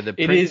name for the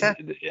princess.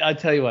 I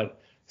tell you what,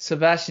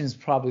 Sebastian's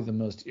probably the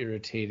most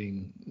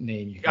irritating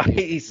name you can.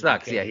 He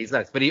sucks. Yeah, he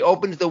sucks. But he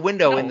opens the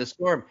window in the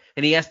storm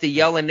and he has to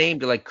yell a name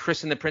to like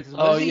christen the princess.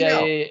 Oh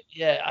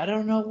yeah. I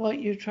don't know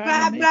what you're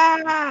trying to make.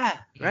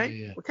 Right?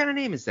 Yeah. What kind of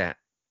name is that?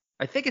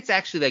 I think it's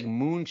actually like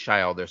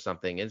Moonchild or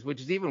something,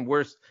 which is even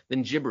worse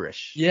than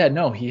gibberish. Yeah,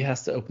 no, he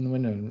has to open the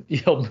window and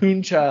yell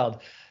Moonchild.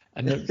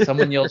 And then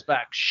someone yells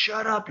back,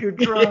 "Shut up, you're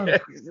drunk." Yeah,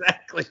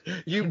 exactly.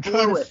 You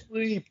blew it.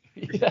 Sleep.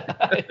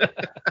 Yeah.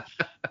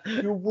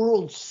 Your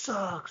world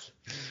sucks.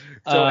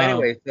 So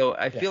anyway,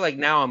 I feel like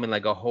now I'm in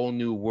like a whole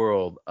new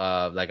world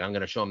of like I'm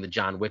gonna show him the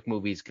John Wick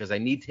movies because I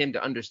need him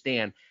to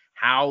understand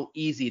how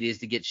easy it is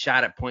to get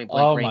shot at point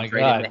blank range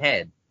right in the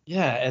head.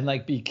 Yeah, and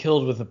like be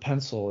killed with a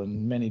pencil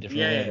in many different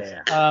ways.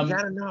 Yeah. You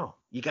gotta know.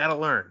 You gotta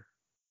learn.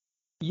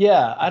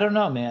 Yeah, I don't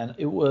know, man.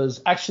 It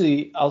was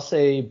actually, I'll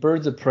say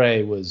Birds of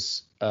Prey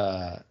was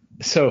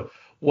so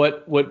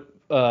what but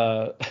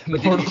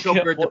did you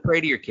show Birds of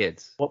Prey to your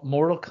kids? What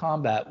Mortal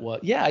Kombat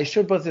was. Yeah, I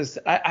showed both this.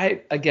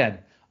 I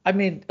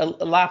made a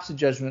lapse of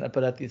judgment,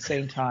 but at the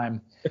same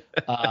time,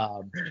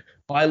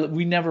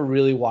 we never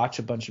really watch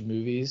a bunch of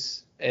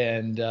movies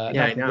and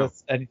not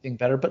with anything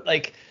better, but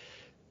like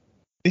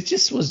it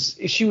just was,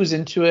 she was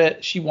into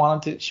it. She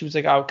wanted to, she was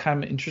like, I was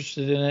kind of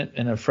interested in it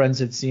and her friends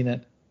had seen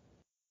it.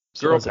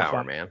 So girl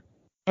power, man.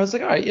 I was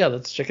like, all right, yeah,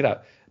 let's check it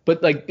out.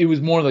 But like, it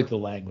was more like the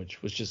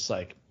language was just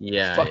like,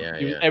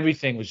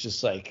 everything was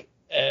just like,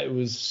 it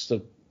was just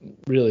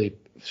really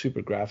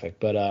super graphic.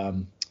 But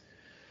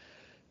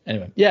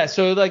anyway, yeah.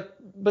 So like,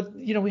 but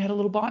you know, we had a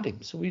little bonding,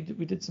 so we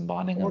did some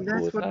bonding. Well,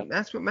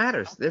 that's what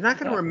matters. They're not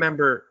going to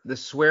remember the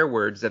swear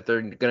words that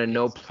they're going to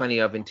know plenty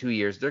of in 2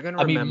 years. They're going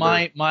to remember.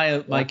 I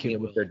mean, my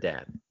kid with their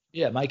dad.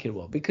 Yeah, my kid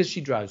will because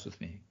she drives with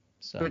me.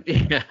 So.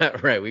 Yeah,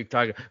 right. We've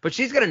talked, but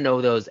she's gonna know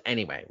those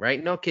anyway,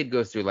 right? No kid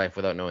goes through life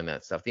without knowing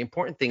that stuff. The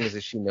important thing is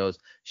that she knows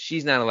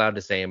she's not allowed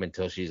to say them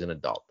until she's an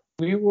adult.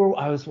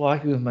 I was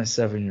walking with my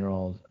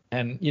 7-year-old,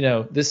 and you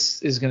know,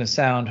 this is gonna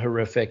sound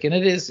horrific, and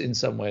it is in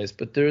some ways.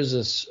 But there's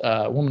this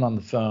woman on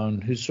the phone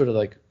who's sort of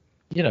like,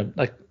 you know,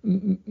 like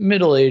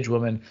middle-aged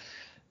woman,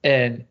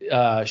 and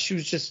she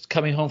was just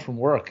coming home from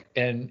work,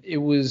 and it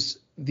was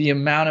the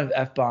amount of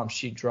F-bombs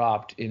she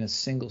dropped in a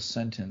single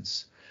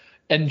sentence,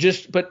 and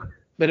just but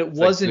it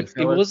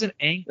wasn't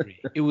angry.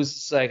 It was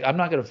just like, I'm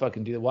not gonna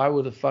fucking do that. Why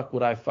would the fuck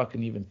would I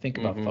fucking even think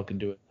about fucking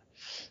doing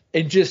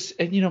it?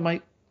 And you know,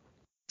 my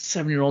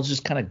 7-year-old's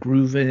just kind of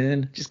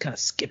grooving, just kind of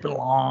skipping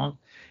along,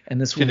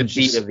 and this woman to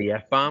the beat of the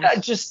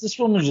F-bombs. This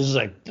woman was just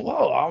like,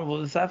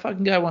 whoa, if that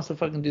fucking guy wants to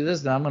fucking do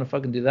this, then I'm gonna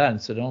fucking do that,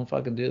 and so don't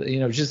fucking do that. You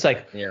know, just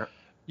like,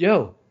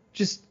 yo,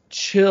 just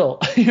chill.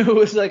 It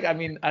was like, I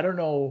mean, I don't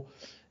know,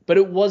 but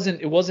it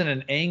wasn't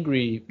an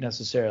angry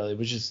necessarily. It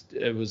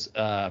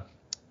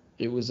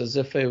was as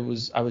if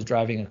I was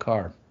driving a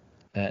car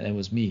and it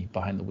was me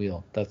behind the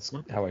wheel. That's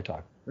how I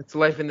talk. It's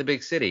life in the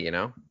big city, you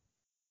know.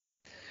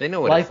 They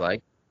know what it's Life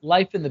like.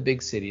 life in the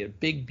big city, a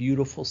big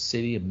beautiful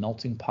city, a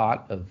melting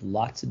pot of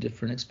lots of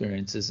different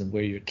experiences, and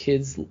where your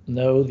kids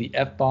know the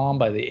F bomb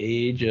by the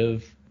age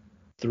of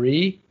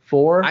 3,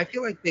 4. I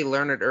feel like they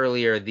learn it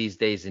earlier these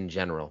days in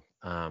general.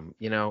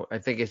 You know, I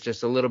think it's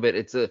just a little bit.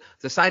 It's a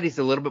society's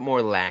a little bit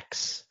more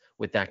lax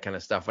with that kind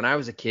of stuff. When I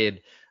was a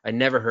kid, I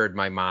never heard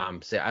my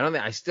mom say. I don't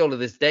think I still to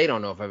this day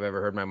don't know if I've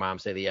ever heard my mom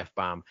say the F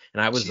bomb.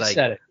 And I was She like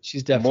said it.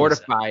 She's definitely said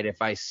mortified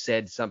if I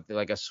said something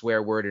like a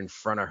swear word in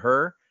front of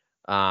her.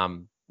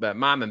 But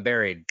mom and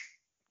buried,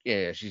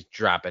 yeah, she's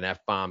dropping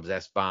F bombs,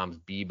 S bombs,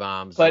 B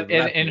bombs, But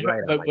left and right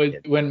on but my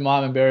kid. when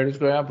Mom and Barrett was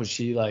growing up, was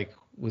she like,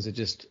 was it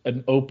just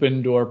an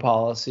open door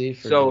policy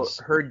for So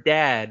just? her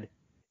dad,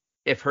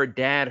 if her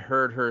dad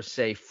heard her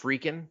say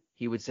freaking,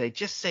 he would say,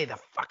 just say the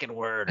fucking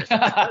word or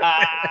something.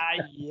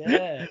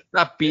 Yeah.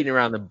 Stop beating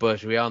around the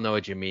bush. We all know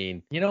what you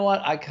mean. You know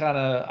what?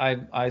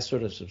 I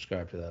sort of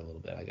subscribe to that a little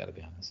bit. I got to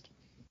be honest.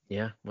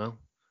 Yeah, well,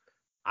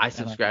 I And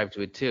subscribe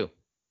to it too,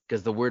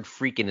 because the word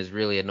freaking is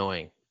really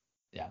annoying.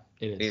 yeah,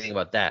 it What do you is. think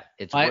about that?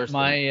 It's My worse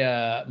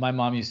than my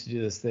mom used to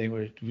do this thing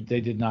where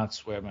they did not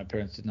swear. My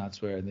parents did not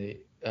swear, and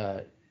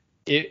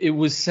it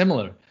was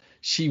similar.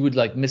 She would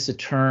like miss a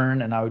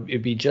turn, and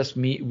it'd be just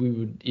me. We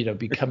would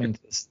be coming to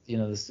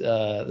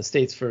the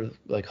States for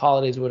like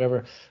holidays or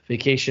whatever,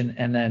 vacation,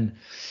 and then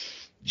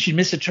she'd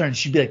miss a turn.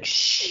 She'd be like,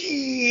 shoot.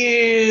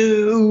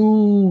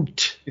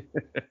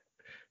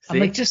 I'm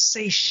like, See? just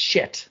say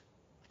shit.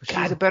 She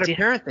was a God better damn.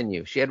 parent than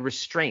you. She had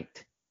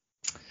restraint.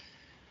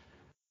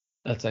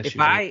 That's If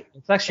actually I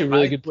that's actually a if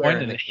really I good swear point,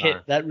 in and the it car,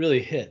 hit. That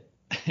really hit.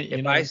 You if know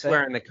what I I'm saying?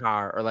 swear in the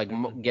car or like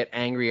get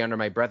angry under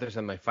my breath or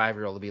something, my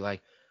 5-year-old will be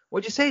like,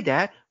 "What'd you say,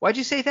 Dad? Why'd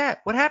you say that?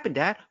 What happened,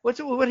 Dad? What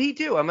did he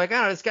do?" I'm like, "I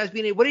don't know. This guy's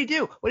being. What did he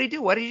do? What did he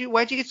do?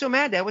 Why'd you get so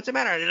mad, Dad? What's the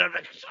matter?" And I'm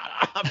like, "Shut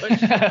up."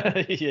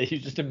 Yeah, you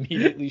just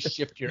immediately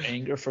shift your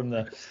anger from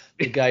the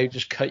guy who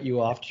just cut you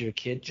off to your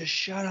kid. Just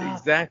shut up.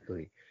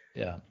 Exactly.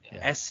 Yeah,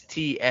 yeah.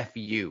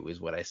 STFU is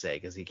what I say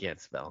because he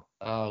can't spell.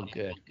 Oh,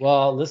 good.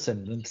 Well,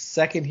 listen, the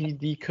second he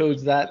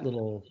decodes that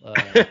little,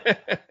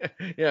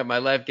 Yeah, my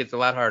life gets a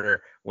lot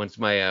harder once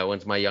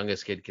my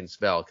youngest kid can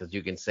spell because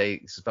you can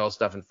spell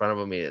stuff in front of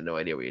him. He had no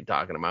idea what you're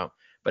talking about.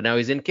 But now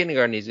he's in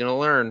kindergarten. He's gonna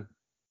learn.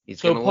 He's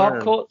so gonna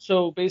learn.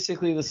 so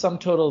basically the sum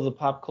total of the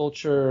pop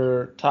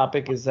culture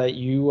topic is that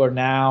you are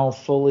now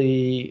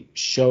fully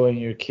showing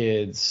your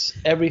kids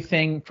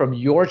everything from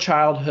your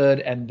childhood,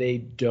 and they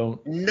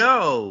don't.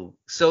 No.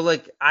 So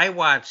like I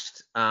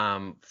watched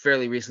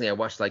fairly recently I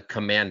watched like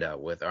Commando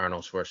with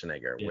Arnold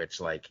Schwarzenegger, Yeah. which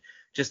like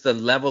just the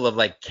level of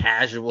like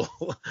casual,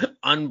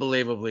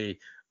 unbelievably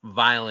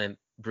violent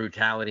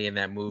brutality in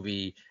that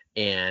movie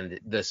and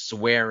the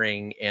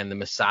swearing and the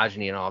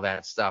misogyny and all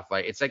that stuff.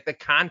 Like it's like the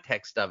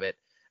context of it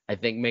I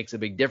think makes a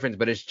big difference,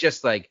 but it's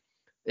just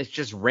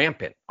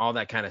rampant, all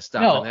that kind of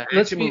stuff. No, And the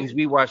let's action be. movies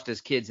we watched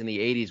as kids in the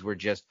 80s were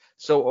just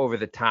so over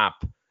the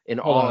top in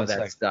Hold all on a of that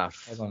sec.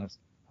 stuff. Hold on a sec.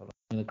 Hold on.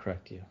 I'm gonna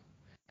correct you.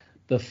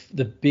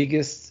 The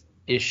biggest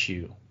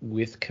issue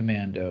with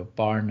Commando,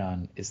 bar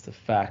none, is the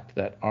fact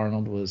that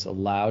Arnold was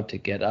allowed to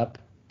get up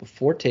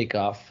before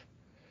takeoff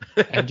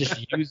and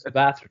just use the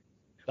bathroom.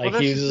 Like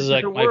Well, he that's was just a just like,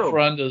 different my world.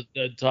 friend is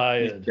dead He's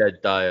tired,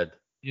 dead tired.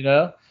 you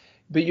know?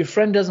 But your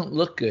friend doesn't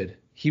look good.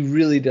 He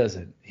really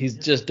doesn't. He's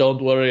just,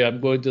 don't worry,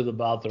 I'm going to the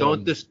bathroom.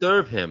 Don't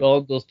disturb him.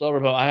 Don't disturb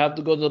him. I have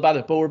to go to the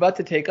bathroom. But we're about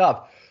to take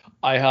off.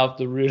 I have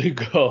to really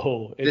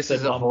go. This It's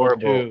is a number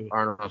horrible 2.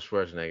 Arnold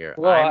Schwarzenegger.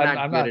 Well, I'm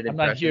I'm not good at I'm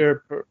not impressions.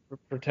 here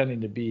pretending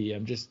to be.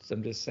 I'm just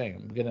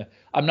saying.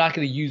 I'm not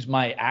gonna use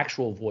my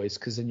actual voice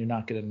because then you're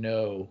not gonna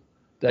know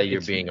that you're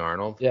it's being me.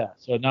 Arnold. Yeah.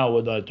 So now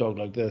when I talk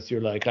like this,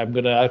 you're like, I'm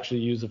gonna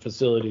actually use the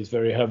facilities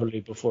very heavily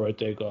before I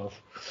take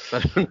off. I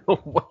don't know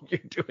what you're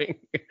doing.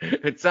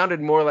 It sounded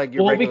more like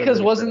your Well, regular because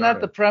voice wasn't than that the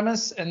Arnold.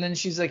 premise? And then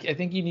she's like, I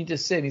think you need to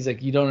sit. And he's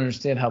like, you don't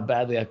understand how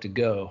badly I have to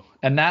go.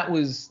 And that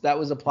was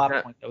a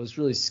plot point that was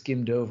really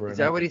skimmed over. Is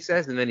that what he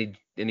says? And then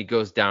he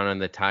goes down on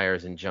the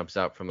tires and jumps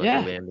out from like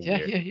a landing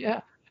gear.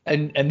 Yeah.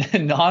 And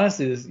then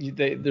honestly,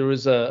 there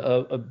was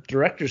a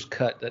director's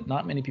cut that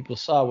not many people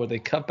saw where they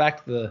cut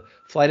back to the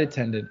flight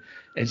attendant,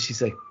 and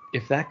she's like,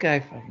 if that guy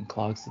fucking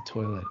clogs the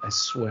toilet, I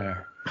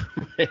swear, Oh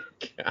my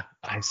God.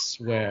 I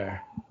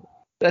swear,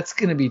 that's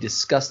gonna be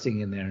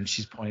disgusting in there. And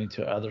she's pointing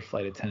to other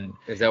flight attendant.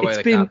 Is that why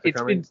the cops are It's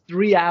coming? been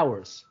 3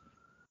 hours.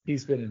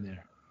 He's been in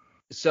there.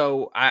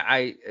 So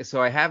I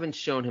haven't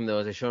shown him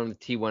those. I showed him the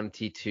T1 and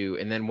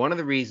T2, and then one of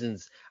the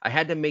reasons I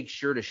had to make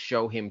sure to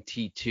show him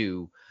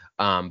T2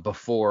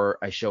 before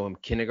I show him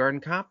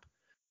Kindergarten Cop,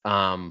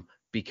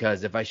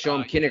 because if I show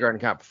him Kindergarten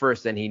Cop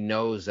first, then he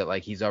knows that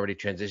like he's already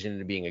transitioned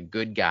into being a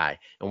good guy.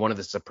 And one of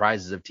the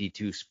surprises of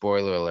T2,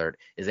 spoiler alert,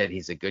 is that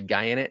he's a good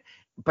guy in it.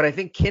 But I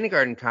think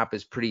Kindergarten Cop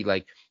is pretty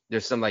like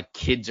there's some like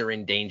kids are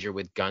in danger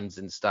with guns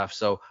and stuff.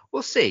 So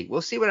we'll see.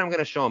 We'll see what I'm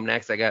gonna show him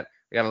next. I got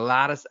a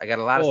lot of stuff.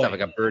 I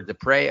got Birds of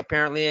Prey.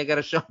 Apparently, I got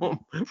to show him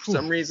for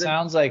some reason.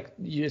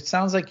 It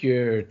sounds like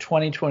your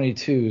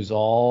 2022 is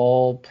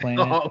all planned.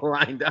 All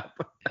lined up.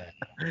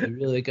 You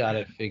really got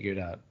it figured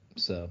out.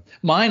 So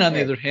mine, on the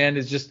Hey, other hand,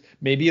 is just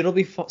maybe it'll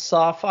be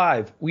Saw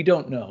 5. We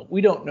don't know.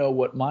 We don't know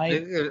what I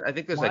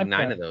think there's like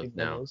my 9 of those parenting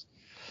now. goal is.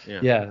 Yeah.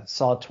 Yeah,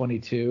 Saw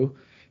 22.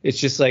 It's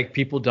just like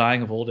people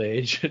dying of old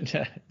age.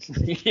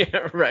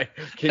 Yeah, right.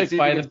 Can Like see if you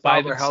by can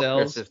by solve our healthcare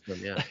themselves. system.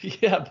 Yeah.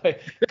 Yeah, by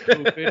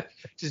COVID,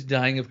 just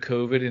dying of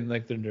COVID in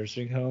like their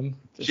nursing home.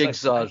 Just like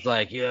Jigsaw's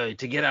like, yeah,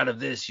 to get out of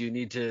this, you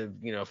need to,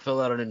 fill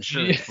out an you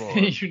insurance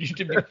form. need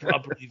to be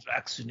properly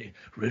vaccinated.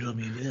 Riddle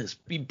me this: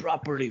 be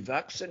properly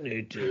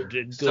vaccinated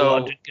and go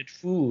out So and get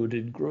food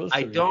and I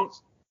groceries. don't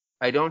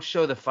I don't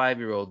show the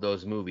 5-year-old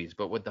those movies,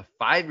 but what the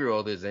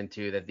 5-year-old is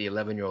into that the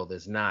 11-year-old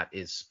is not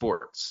is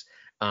sports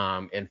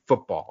and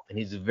football. And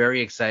he's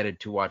very excited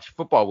to watch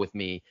football with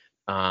me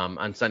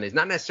on Sundays.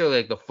 Not necessarily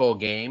like the full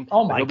game,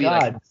 Oh but my he'll be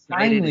like God!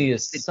 excited and Finally, a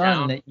sit son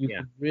down. that you Yeah,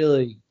 could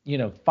really,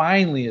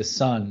 finally a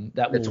son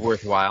that that's will.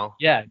 worthwhile.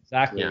 Yeah, Yeah,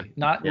 exactly.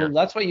 Not yeah. well.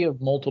 That's why you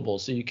have multiple,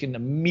 so you can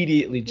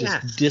immediately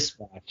just Yes.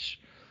 dispatch.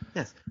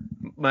 Yes.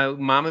 My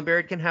mom and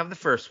Barrett can have the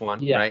first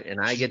one, Yeah, right?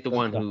 And I she's get the that's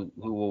one done.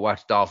 who will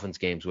watch Dolphins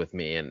games with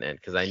me and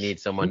because I need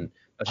Ooh, someone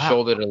a wow,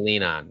 shoulder to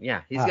lean on.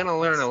 Yeah, he's wow. gonna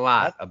learn a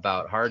lot That's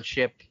about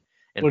hardship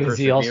and what is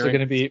he also going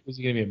to perseverance. be? Was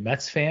he going to be a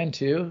Mets fan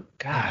too?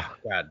 God, Oh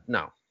God,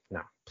 no,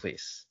 no,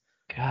 please.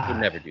 Would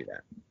God. never do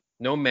that.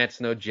 No Mets,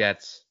 no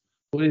Jets.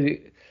 What is he?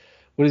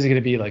 What is he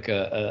going to be like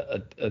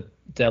a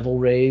Devil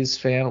Rays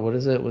fan? What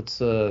is it?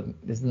 What's Isn't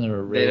there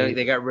a They don't Ray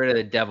they got rid of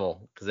the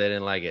devil because they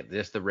didn't like it.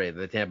 Just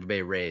the Tampa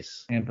Bay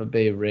Rays. Tampa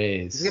Bay He's gonna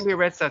Rays? be a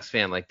Red Sox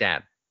fan like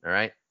Dad, all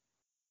right?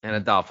 And a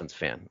Hmm. Dolphins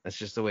fan. That's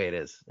just the way it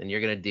is. And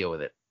you're gonna deal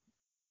with it,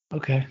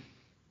 Okay.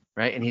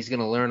 right? And he's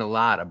gonna learn a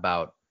lot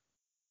about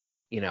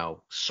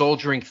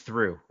soldiering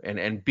through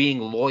and being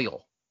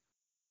loyal,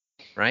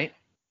 right?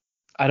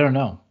 I don't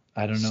know.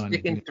 I don't know anything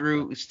Sticking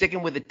through,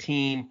 sticking with a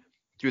team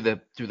through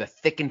the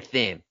thick and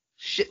thin,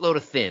 shitload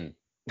of thin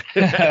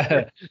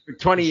about for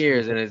 20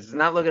 years, and it's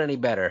not looking any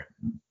better.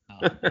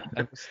 I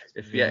was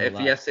If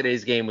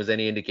yesterday's game was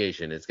any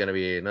indication, it's gonna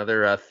be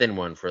another thin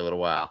one for a little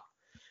while,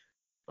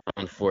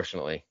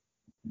 unfortunately.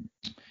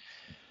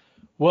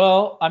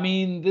 Well, I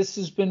mean, this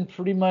has been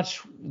pretty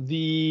much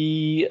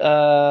the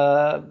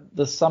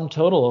sum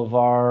total of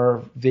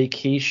our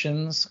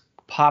vacations,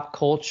 pop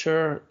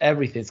culture,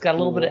 everything. It's got a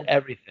little bit of Cool.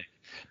 everything.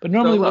 But So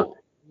normally look,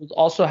 we'll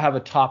also have a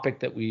topic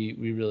that we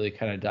really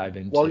kind of dive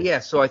well, into. yeah.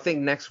 So I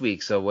think next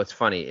week. So what's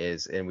funny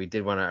is, and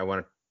I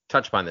want to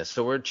touch upon this.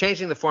 So we're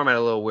changing the format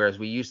a little, whereas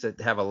we used to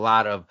have a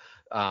lot of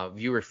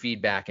viewer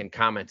feedback and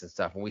comments and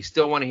stuff, and we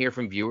still want to hear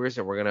from viewers,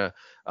 and we're gonna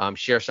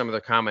share some of their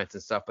comments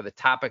and stuff. But the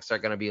topics are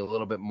gonna be a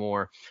little bit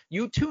more.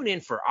 You tune in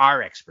for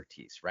our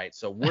expertise, right?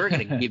 So we're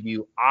gonna give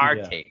you our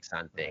Yeah, takes on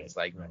right, things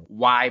like right.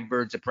 why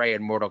Birds of Prey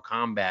and Mortal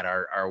Kombat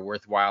are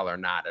worthwhile or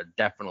not, or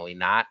definitely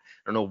not.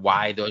 I don't know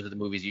why those are the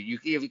movies. You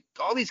have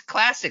all these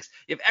classics.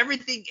 You have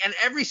everything and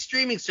every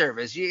streaming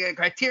service. You get a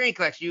Criterion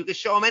Collection. You can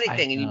show them I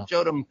anything, and you know.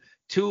 showed them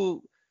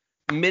two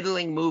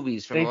middling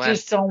movies from They the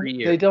just last 3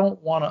 years. they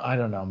don't want to. I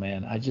don't know,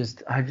 man. I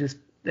just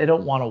they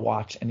don't want to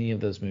watch any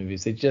of those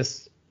movies. They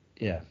just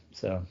yeah.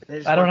 So They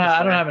just want the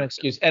I don't have an classics.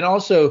 excuse. And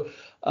also,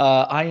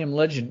 I Am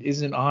Legend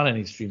isn't on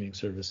any streaming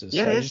services.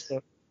 Yeah, So it I just is.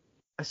 don't.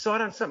 I saw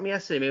it on something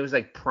yesterday. Maybe it was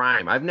like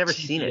Prime. I've never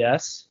seen it.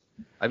 TBS.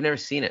 I've never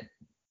seen it.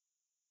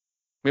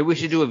 Maybe we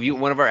should do a view.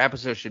 One of our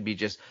episodes should be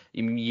just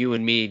you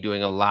and me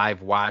doing a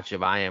live watch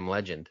of I Am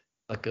Legend.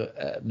 Like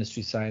a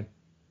Mystery Science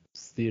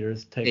Theater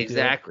type deal.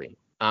 Exactly.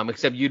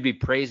 Except you'd be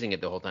praising it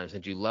the whole time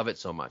since you love it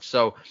so much.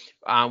 So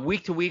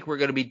week to week we're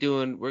gonna be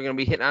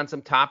hitting on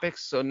some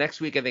topics. So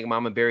next week I think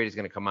Mama Buried is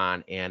gonna come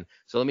on, and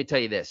so let me tell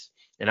you this.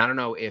 And I don't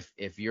know if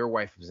your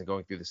wife is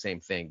going through the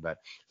same thing, but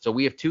so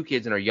we have 2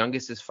 kids, and our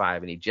youngest is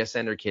 5, and he just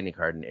entered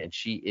kindergarten, and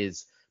she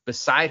is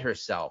beside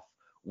herself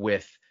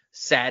with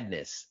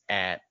sadness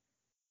at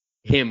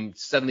him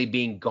suddenly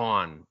being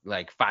gone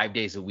like 5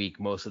 days a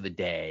week most of the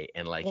day,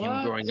 and like him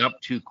What? growing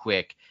up too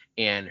quick,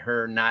 and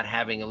her not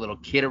having a little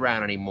kid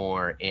around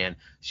anymore, and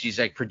she's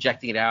like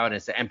projecting it out, and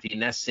it's the empty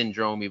nest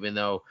syndrome, even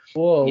though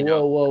Whoa, you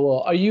know whoa, whoa,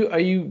 whoa. Are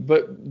you?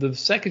 But the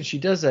second she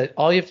does that,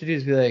 all you have to do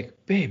is be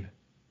like, babe,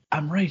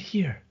 I'm right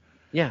here.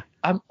 yeah,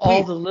 I'm all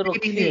please the little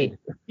baby kid.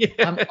 me.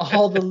 I'm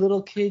all the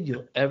little kid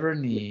you'll ever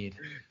need.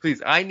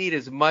 Please, I need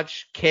as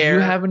much Do you care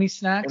have any and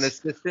snacks?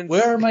 assistance.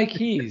 Where are my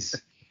keys?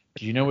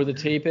 Do you know where the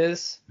tape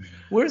is?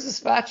 Where's the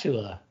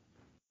spatula?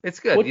 It's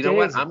good. What You know day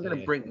what? is it I'm gonna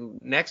today? bring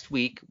next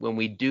week when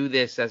we do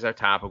this as our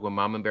topic, when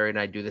Mom and Barry and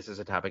I do this as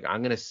a topic,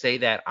 I'm gonna say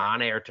that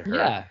on air to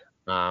her.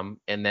 Yeah.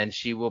 And then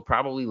she will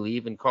probably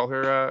leave and call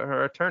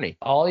her attorney.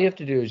 All you have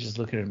to do is just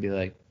look at her and be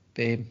like,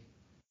 babe,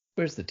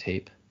 where's the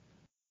tape?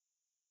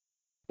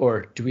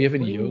 Or do we have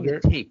What any do you mean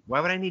yogurt? tape? Why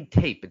would I need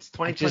tape? It's Just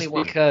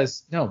 2021.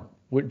 because, no,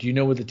 do you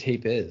know where the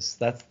tape is?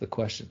 That's the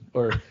question.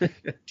 Or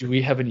do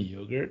we have any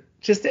yogurt?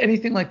 Just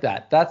anything like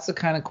that. That's the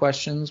kind of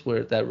questions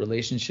that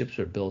relationships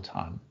are built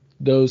on.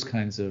 Those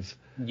kinds of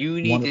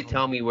You need to wonderful.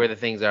 tell me where the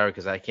things are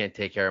because I can't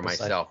take care of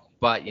Precisely. myself.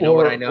 But you know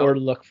what I know? Or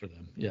look for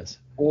them. Yes.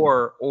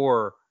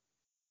 Or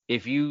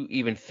if you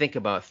even think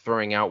about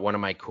throwing out one of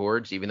my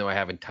cords, even though I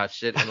haven't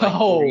touched it in like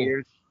Oh, 4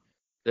 years,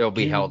 they'll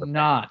be do held to pay.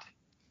 not.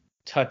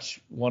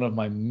 touch one of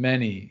my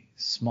many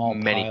small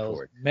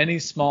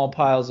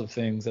piles of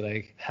things that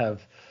I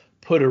have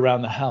put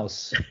around the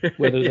house,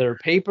 whether they're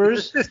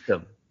papers.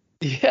 System.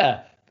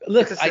 Yeah.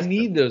 Look, I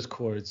need those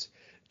cords.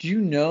 Do you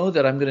know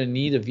that I'm going to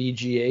need a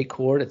VGA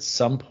cord at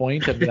some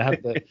point? I'm going to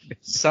have to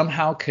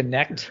somehow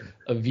connect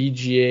a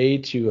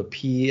VGA to a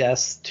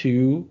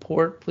PS2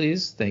 port,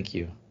 please. Thank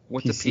you.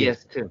 What's a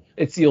PS2?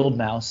 It's the old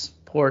mouse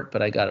port,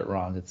 but I got it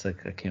wrong. It's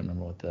like, I can't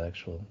remember what the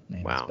actual name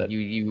is. Wow. But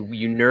You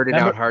nerded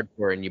out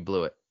hardcore and you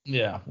blew it.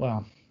 Yeah.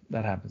 Well,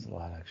 that happens a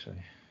lot, actually.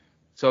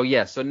 So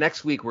so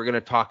next week we're going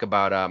to talk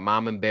about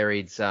Mom and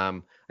Buried's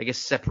I guess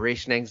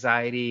separation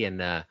anxiety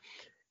and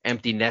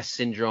empty nest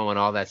syndrome and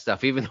all that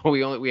stuff. Even though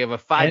we have a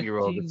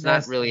 5-year-old, it's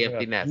not really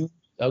empty nest.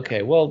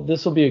 Okay, well,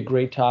 this will be a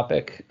great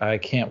topic. I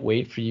can't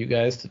wait for you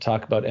guys to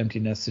talk about empty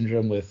nest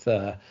syndrome with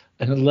an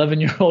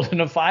 11-year-old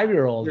and a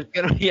 5-year-old.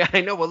 Yeah,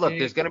 I know. Well, look,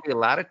 there's going to be a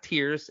lot of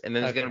tears, and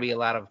then there's going to be a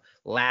lot of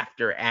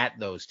laughter at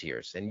those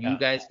tears, and you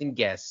guys can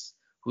guess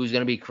who's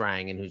going to be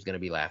crying and who's going to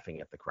be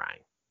laughing at the crying.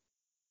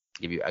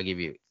 I'll give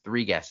you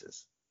 3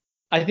 guesses.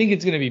 I think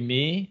it's going to be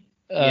me.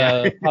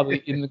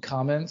 Probably in the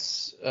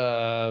comments,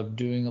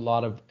 doing a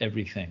lot of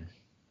everything.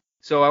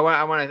 So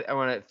I want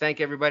to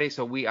thank everybody.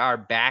 So we are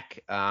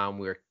back.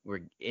 We're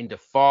into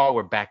fall.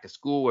 We're back to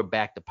school. We're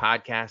back to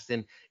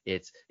podcasting.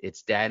 It's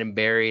Dad and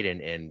Buried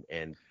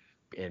and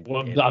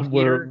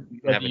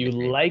whether you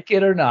like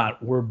it or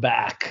not, we're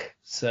back.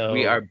 So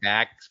we are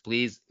back.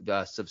 Please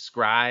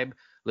subscribe.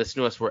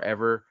 Listen to us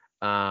wherever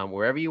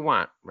you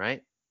want.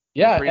 Right?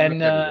 Yeah,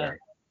 and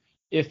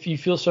if you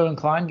feel so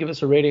inclined, give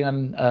us a rating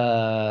on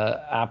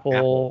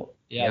Apple.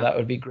 Yeah, that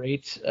would be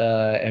great,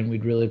 and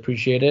we'd really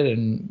appreciate it.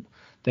 And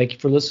thank you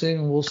for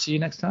listening. We'll see you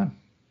next time.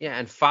 Yeah,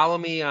 and follow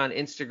me on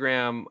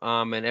Instagram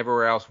and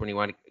everywhere else when you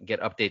want to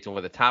get updates on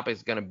what the topic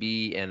is going to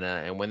be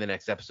and when the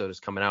next episode is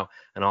coming out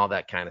and all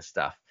that kind of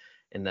stuff.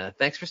 And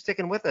thanks for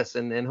sticking with us.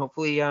 And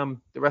hopefully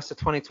the rest of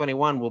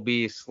 2021 will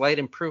be a slight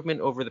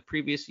improvement over the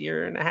previous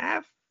year and a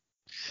half.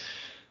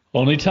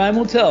 Only time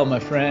will tell,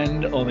 my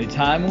friend. Only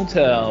time will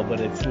tell,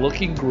 but it's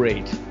looking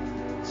great.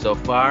 So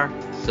far,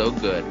 so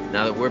good.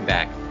 Now that we're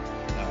back,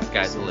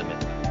 sky's the limit.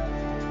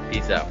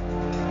 Peace out.